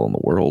cereal in the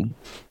world.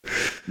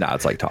 Nah,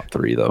 it's like top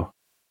 3 though.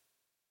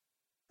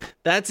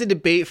 That's a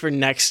debate for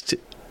next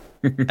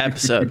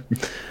episode.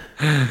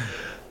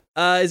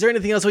 Is there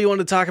anything else we want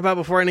to talk about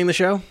before ending the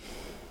show?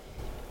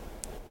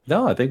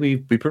 No, I think we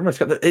pretty much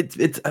got that.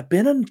 It's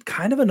been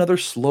kind of another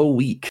slow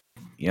week.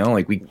 You know,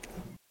 like we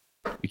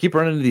keep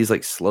running into these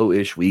like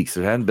slow-ish weeks.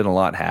 There hadn't been a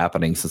lot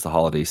happening since the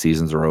holiday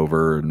seasons are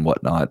over and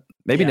whatnot.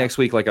 Maybe next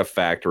week, like a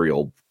factory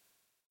will,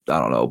 I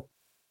don't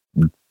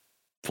know,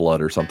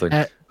 flood or something.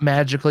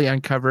 Magically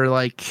uncover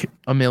like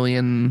a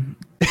million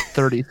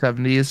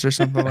 3070s or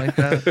something like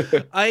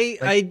that.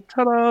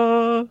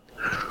 Ta-da!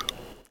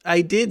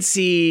 I did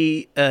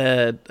see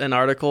an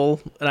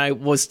article, and I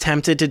was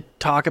tempted to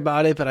talk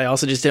about it, but I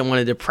also just didn't want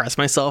to depress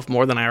myself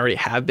more than I already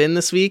have been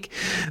this week.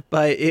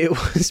 But it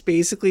was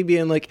basically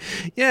being like,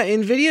 yeah,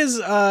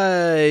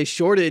 NVIDIA's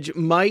shortage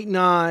might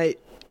not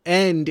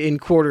end in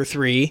quarter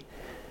 3.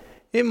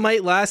 It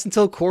might last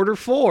until quarter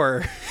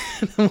 4.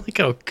 I'm like,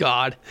 oh,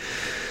 God.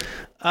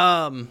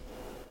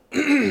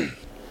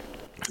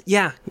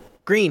 Yeah,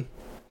 Green,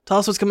 tell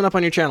us what's coming up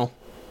on your channel.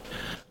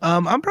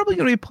 I'm probably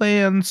going to be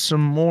playing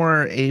some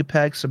more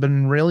Apex. I've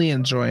been really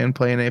enjoying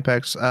playing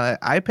Apex.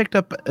 I picked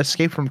up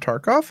Escape from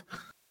Tarkov,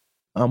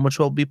 which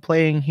we'll be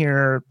playing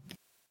here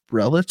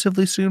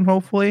relatively soon,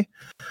 hopefully.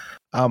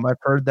 I've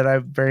heard that I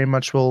very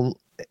much will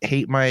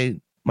hate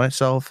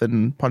myself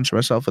and punch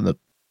myself in the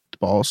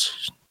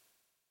balls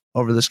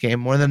over this game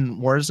more than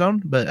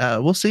Warzone,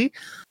 but we'll see.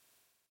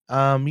 You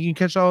can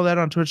catch all of that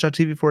on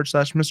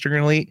twitch.tv/Mr.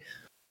 Green Elite.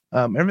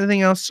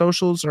 Everything else,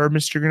 socials are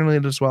Mr. Green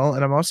Elite as well,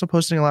 and I'm also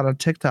posting a lot on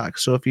TikTok.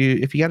 So if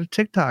you got a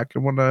TikTok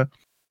and want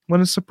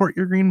to support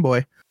your green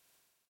boy,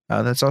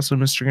 that's also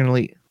Mr. Green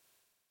Elite.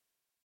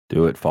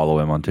 Do it. Follow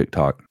him on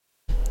TikTok.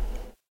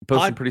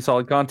 Posting pretty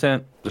solid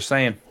content. Just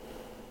saying.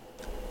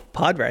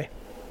 Padre.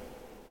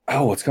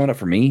 Oh, what's coming up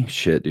for me?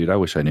 Shit, dude. I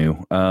wish I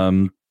knew.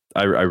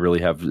 I really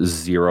have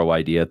zero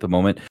idea at the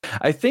moment.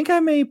 I think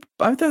I may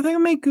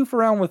goof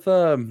around with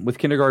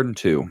Kindergarten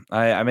 2.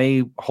 I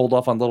may hold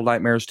off on Little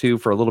Nightmares 2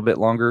 for a little bit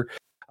longer.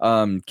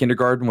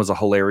 Kindergarten was a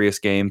hilarious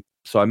game,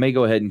 so I may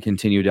go ahead and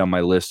continue down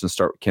my list and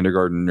start with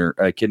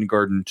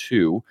Kindergarten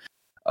 2.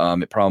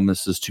 It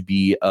promises to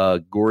be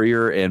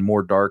gorier and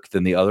more dark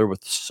than the other,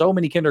 with so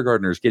many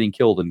kindergartners getting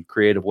killed in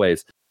creative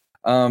ways.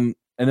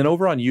 And then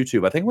over on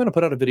YouTube, I think I'm going to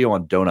put out a video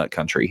on Donut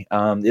Country.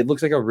 It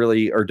looks like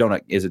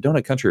is it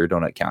Donut Country or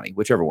Donut County?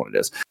 Whichever one it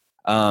is.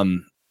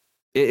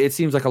 It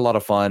seems like a lot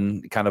of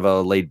fun, kind of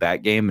a laid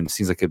back game, and it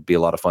seems like it'd be a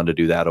lot of fun to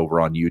do that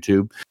over on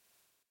YouTube.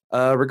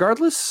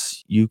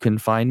 Regardless, you can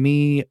find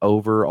me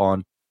over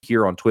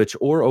here on Twitch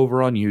or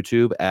over on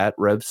YouTube at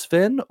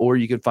RevSfin, or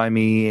you can find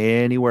me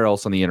anywhere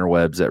else on the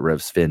interwebs at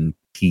RevSfin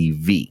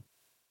TV.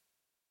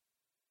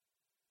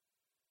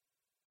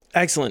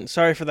 Excellent.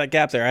 Sorry for that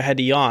gap there. I had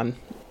to yawn.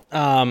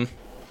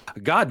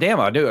 God damn,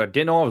 I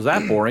didn't know I was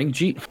that boring.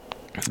 Gee.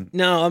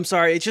 No, I'm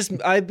sorry. It's just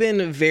I've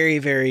been very,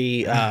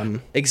 very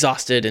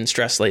exhausted and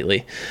stressed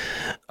lately.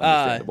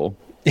 Understandable.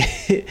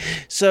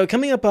 So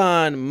coming up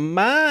on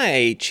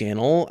my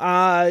channel,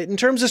 in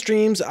terms of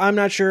streams, I'm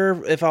not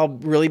sure if I'll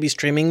really be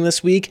streaming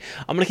this week.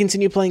 I'm going to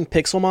continue playing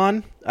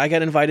Pixelmon. I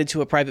got invited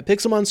to a private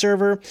Pixelmon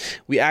server.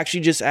 We actually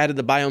just added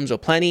the Biomes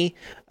of Plenty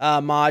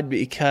mod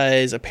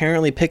because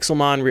apparently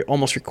Pixelmon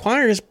almost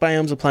requires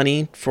Biomes of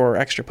Plenty for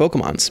extra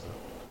Pokemons.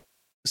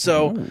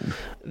 So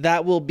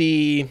that will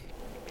be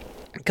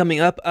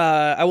coming up.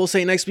 I will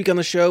say next week on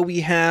the show,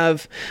 we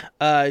have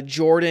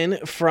Jordan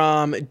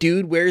from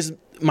Dude, Where's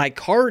My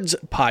Cards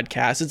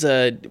podcast. It's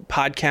a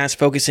podcast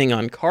focusing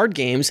on card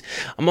games.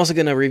 I'm also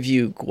going to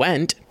review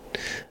Gwent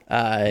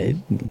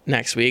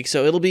next week.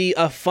 So it'll be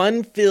a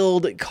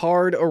fun-filled,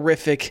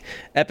 card-orific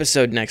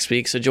episode next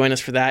week. So join us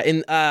for that.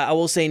 And I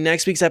will say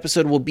next week's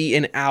episode will be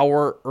an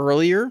hour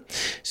earlier.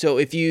 So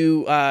if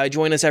you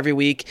join us every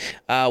week,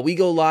 we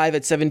go live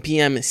at 7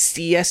 p.m.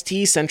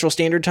 CST, Central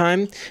Standard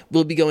Time.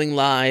 We'll be going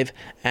live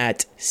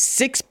at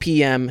 6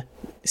 p.m.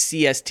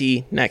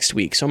 CST next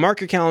week. So mark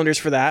your calendars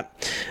for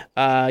that.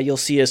 You'll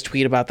see us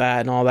tweet about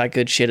that and all that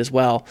good shit as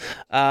well.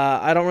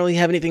 I don't really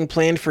have anything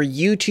planned for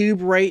YouTube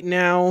right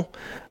now.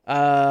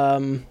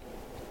 And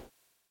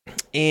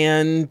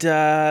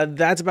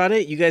that's about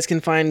it. You guys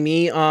can find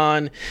me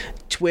on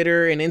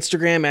Twitter and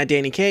Instagram at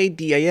Danny K,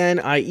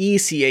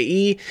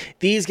 DANIECAE.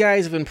 These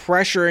guys have been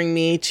pressuring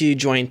me to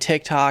join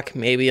TikTok.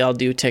 Maybe I'll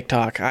do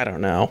TikTok. I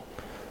don't know.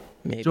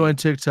 Maybe. Join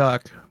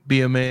TikTok.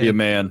 Be a man. Be a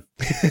man.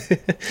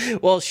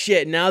 Well,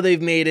 shit. Now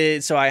they've made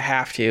it so I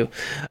have to.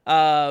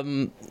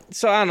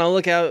 So I don't know.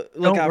 Look out.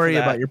 Don't out worry for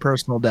that. about your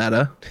personal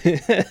data.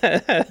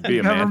 Be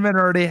a man. Government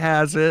already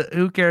has it.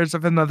 Who cares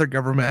if another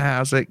government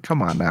has it?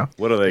 Come on now.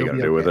 What are they You'll going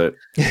to be do with okay.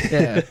 it?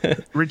 Yeah.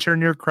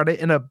 Return your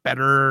credit in a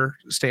better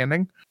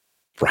standing.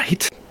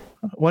 Right.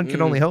 One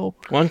can only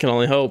hope. One can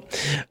only hope.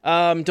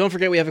 Don't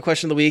forget, we have a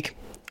question of the week.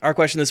 Our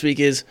question this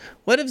week is: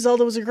 what if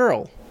Zelda was a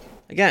girl?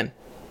 Again,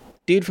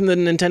 dude from the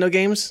Nintendo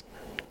games,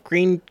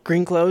 green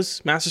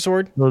clothes, Master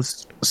Sword.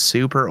 Those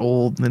super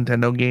old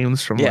Nintendo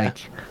games from Yeah.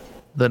 like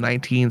the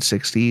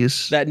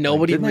 1960s. That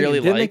nobody Didn't really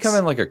they likes. come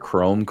in like a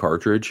Chrome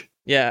cartridge?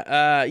 Yeah,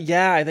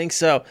 I think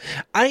so.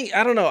 I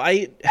don't know.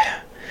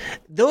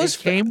 Those It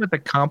came with a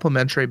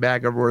complimentary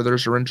bag of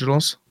Werther's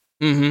Originals.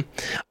 Mm-hmm.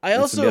 I It's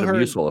a also bit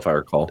heard. useful, if I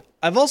recall.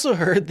 I've also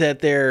heard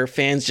that their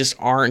fans just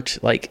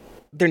aren't like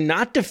they're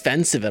not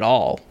defensive at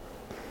all.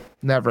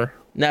 Never.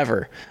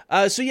 Never.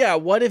 So yeah,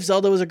 what if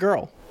Zelda was a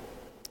girl?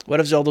 What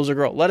if Zelda was a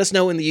girl? Let us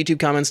know in the YouTube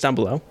comments down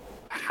below.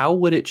 How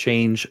would it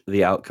change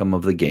the outcome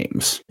of the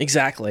games?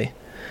 Exactly.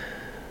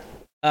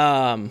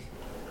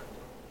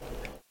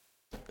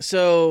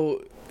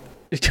 So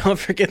don't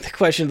forget the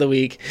question of the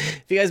week.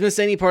 If you guys missed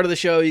any part of the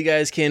show, you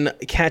guys can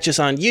catch us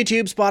on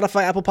YouTube,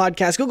 Spotify, Apple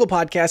Podcasts, Google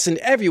Podcasts, and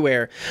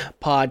everywhere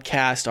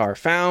podcasts are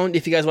found.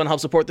 If you guys want to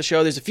help support the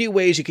show, there's a few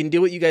ways you can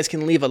do it. You guys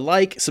can leave a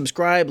like,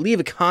 subscribe, leave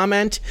a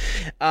comment.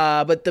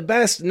 But the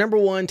best, number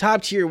one,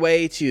 top tier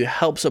way to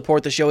help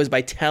support the show is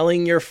by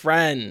telling your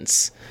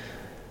friends.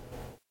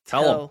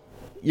 Tell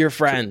your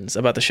friends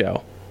about the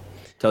show.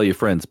 Tell your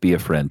friends, be a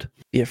friend.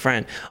 Be a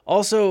friend.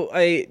 Also,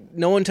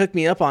 no one took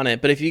me up on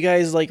it, but if you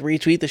guys like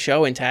retweet the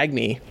show and tag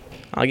me,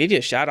 I'll give you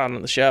a shout out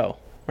on the show.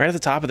 Right at the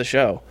top of the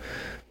show.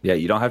 Yeah,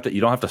 you don't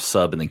have to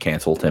sub and then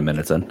cancel 10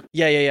 minutes in.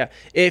 Yeah.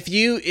 If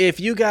you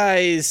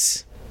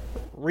guys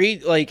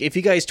if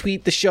you guys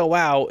tweet the show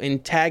out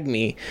and tag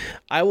me,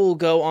 I will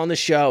go on the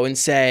show and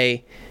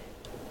say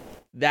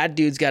that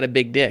dude's got a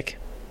big dick.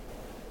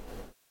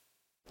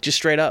 Just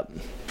straight up.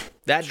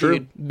 That True.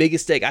 dude,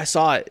 biggest dick. I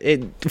saw it.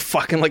 It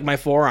fucking like my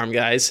forearm,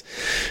 guys.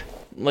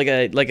 Like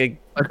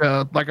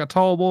a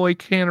tall boy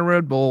can of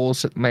Red Bull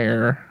sitting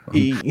there.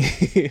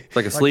 It's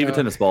like a sleeve of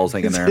tennis balls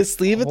hanging there.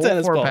 sleeve of Whole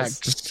tennis 4-pack balls.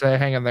 just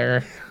hanging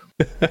there.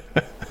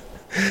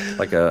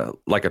 like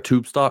a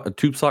tube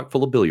sock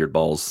full of billiard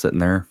balls sitting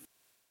there.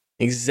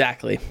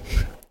 Exactly.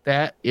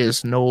 That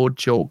is no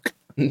joke.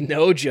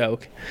 No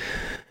joke.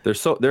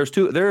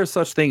 There is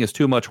such thing as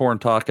too much horn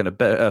talk, and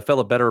a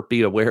fella better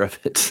be aware of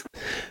it.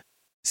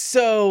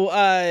 So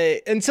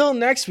until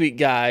next week,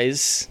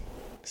 guys,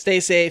 stay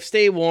safe,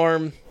 stay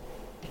warm,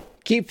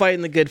 keep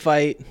fighting the good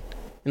fight,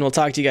 and we'll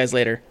talk to you guys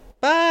later.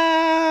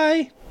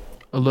 Bye.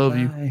 I love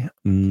you.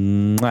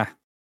 Mwah.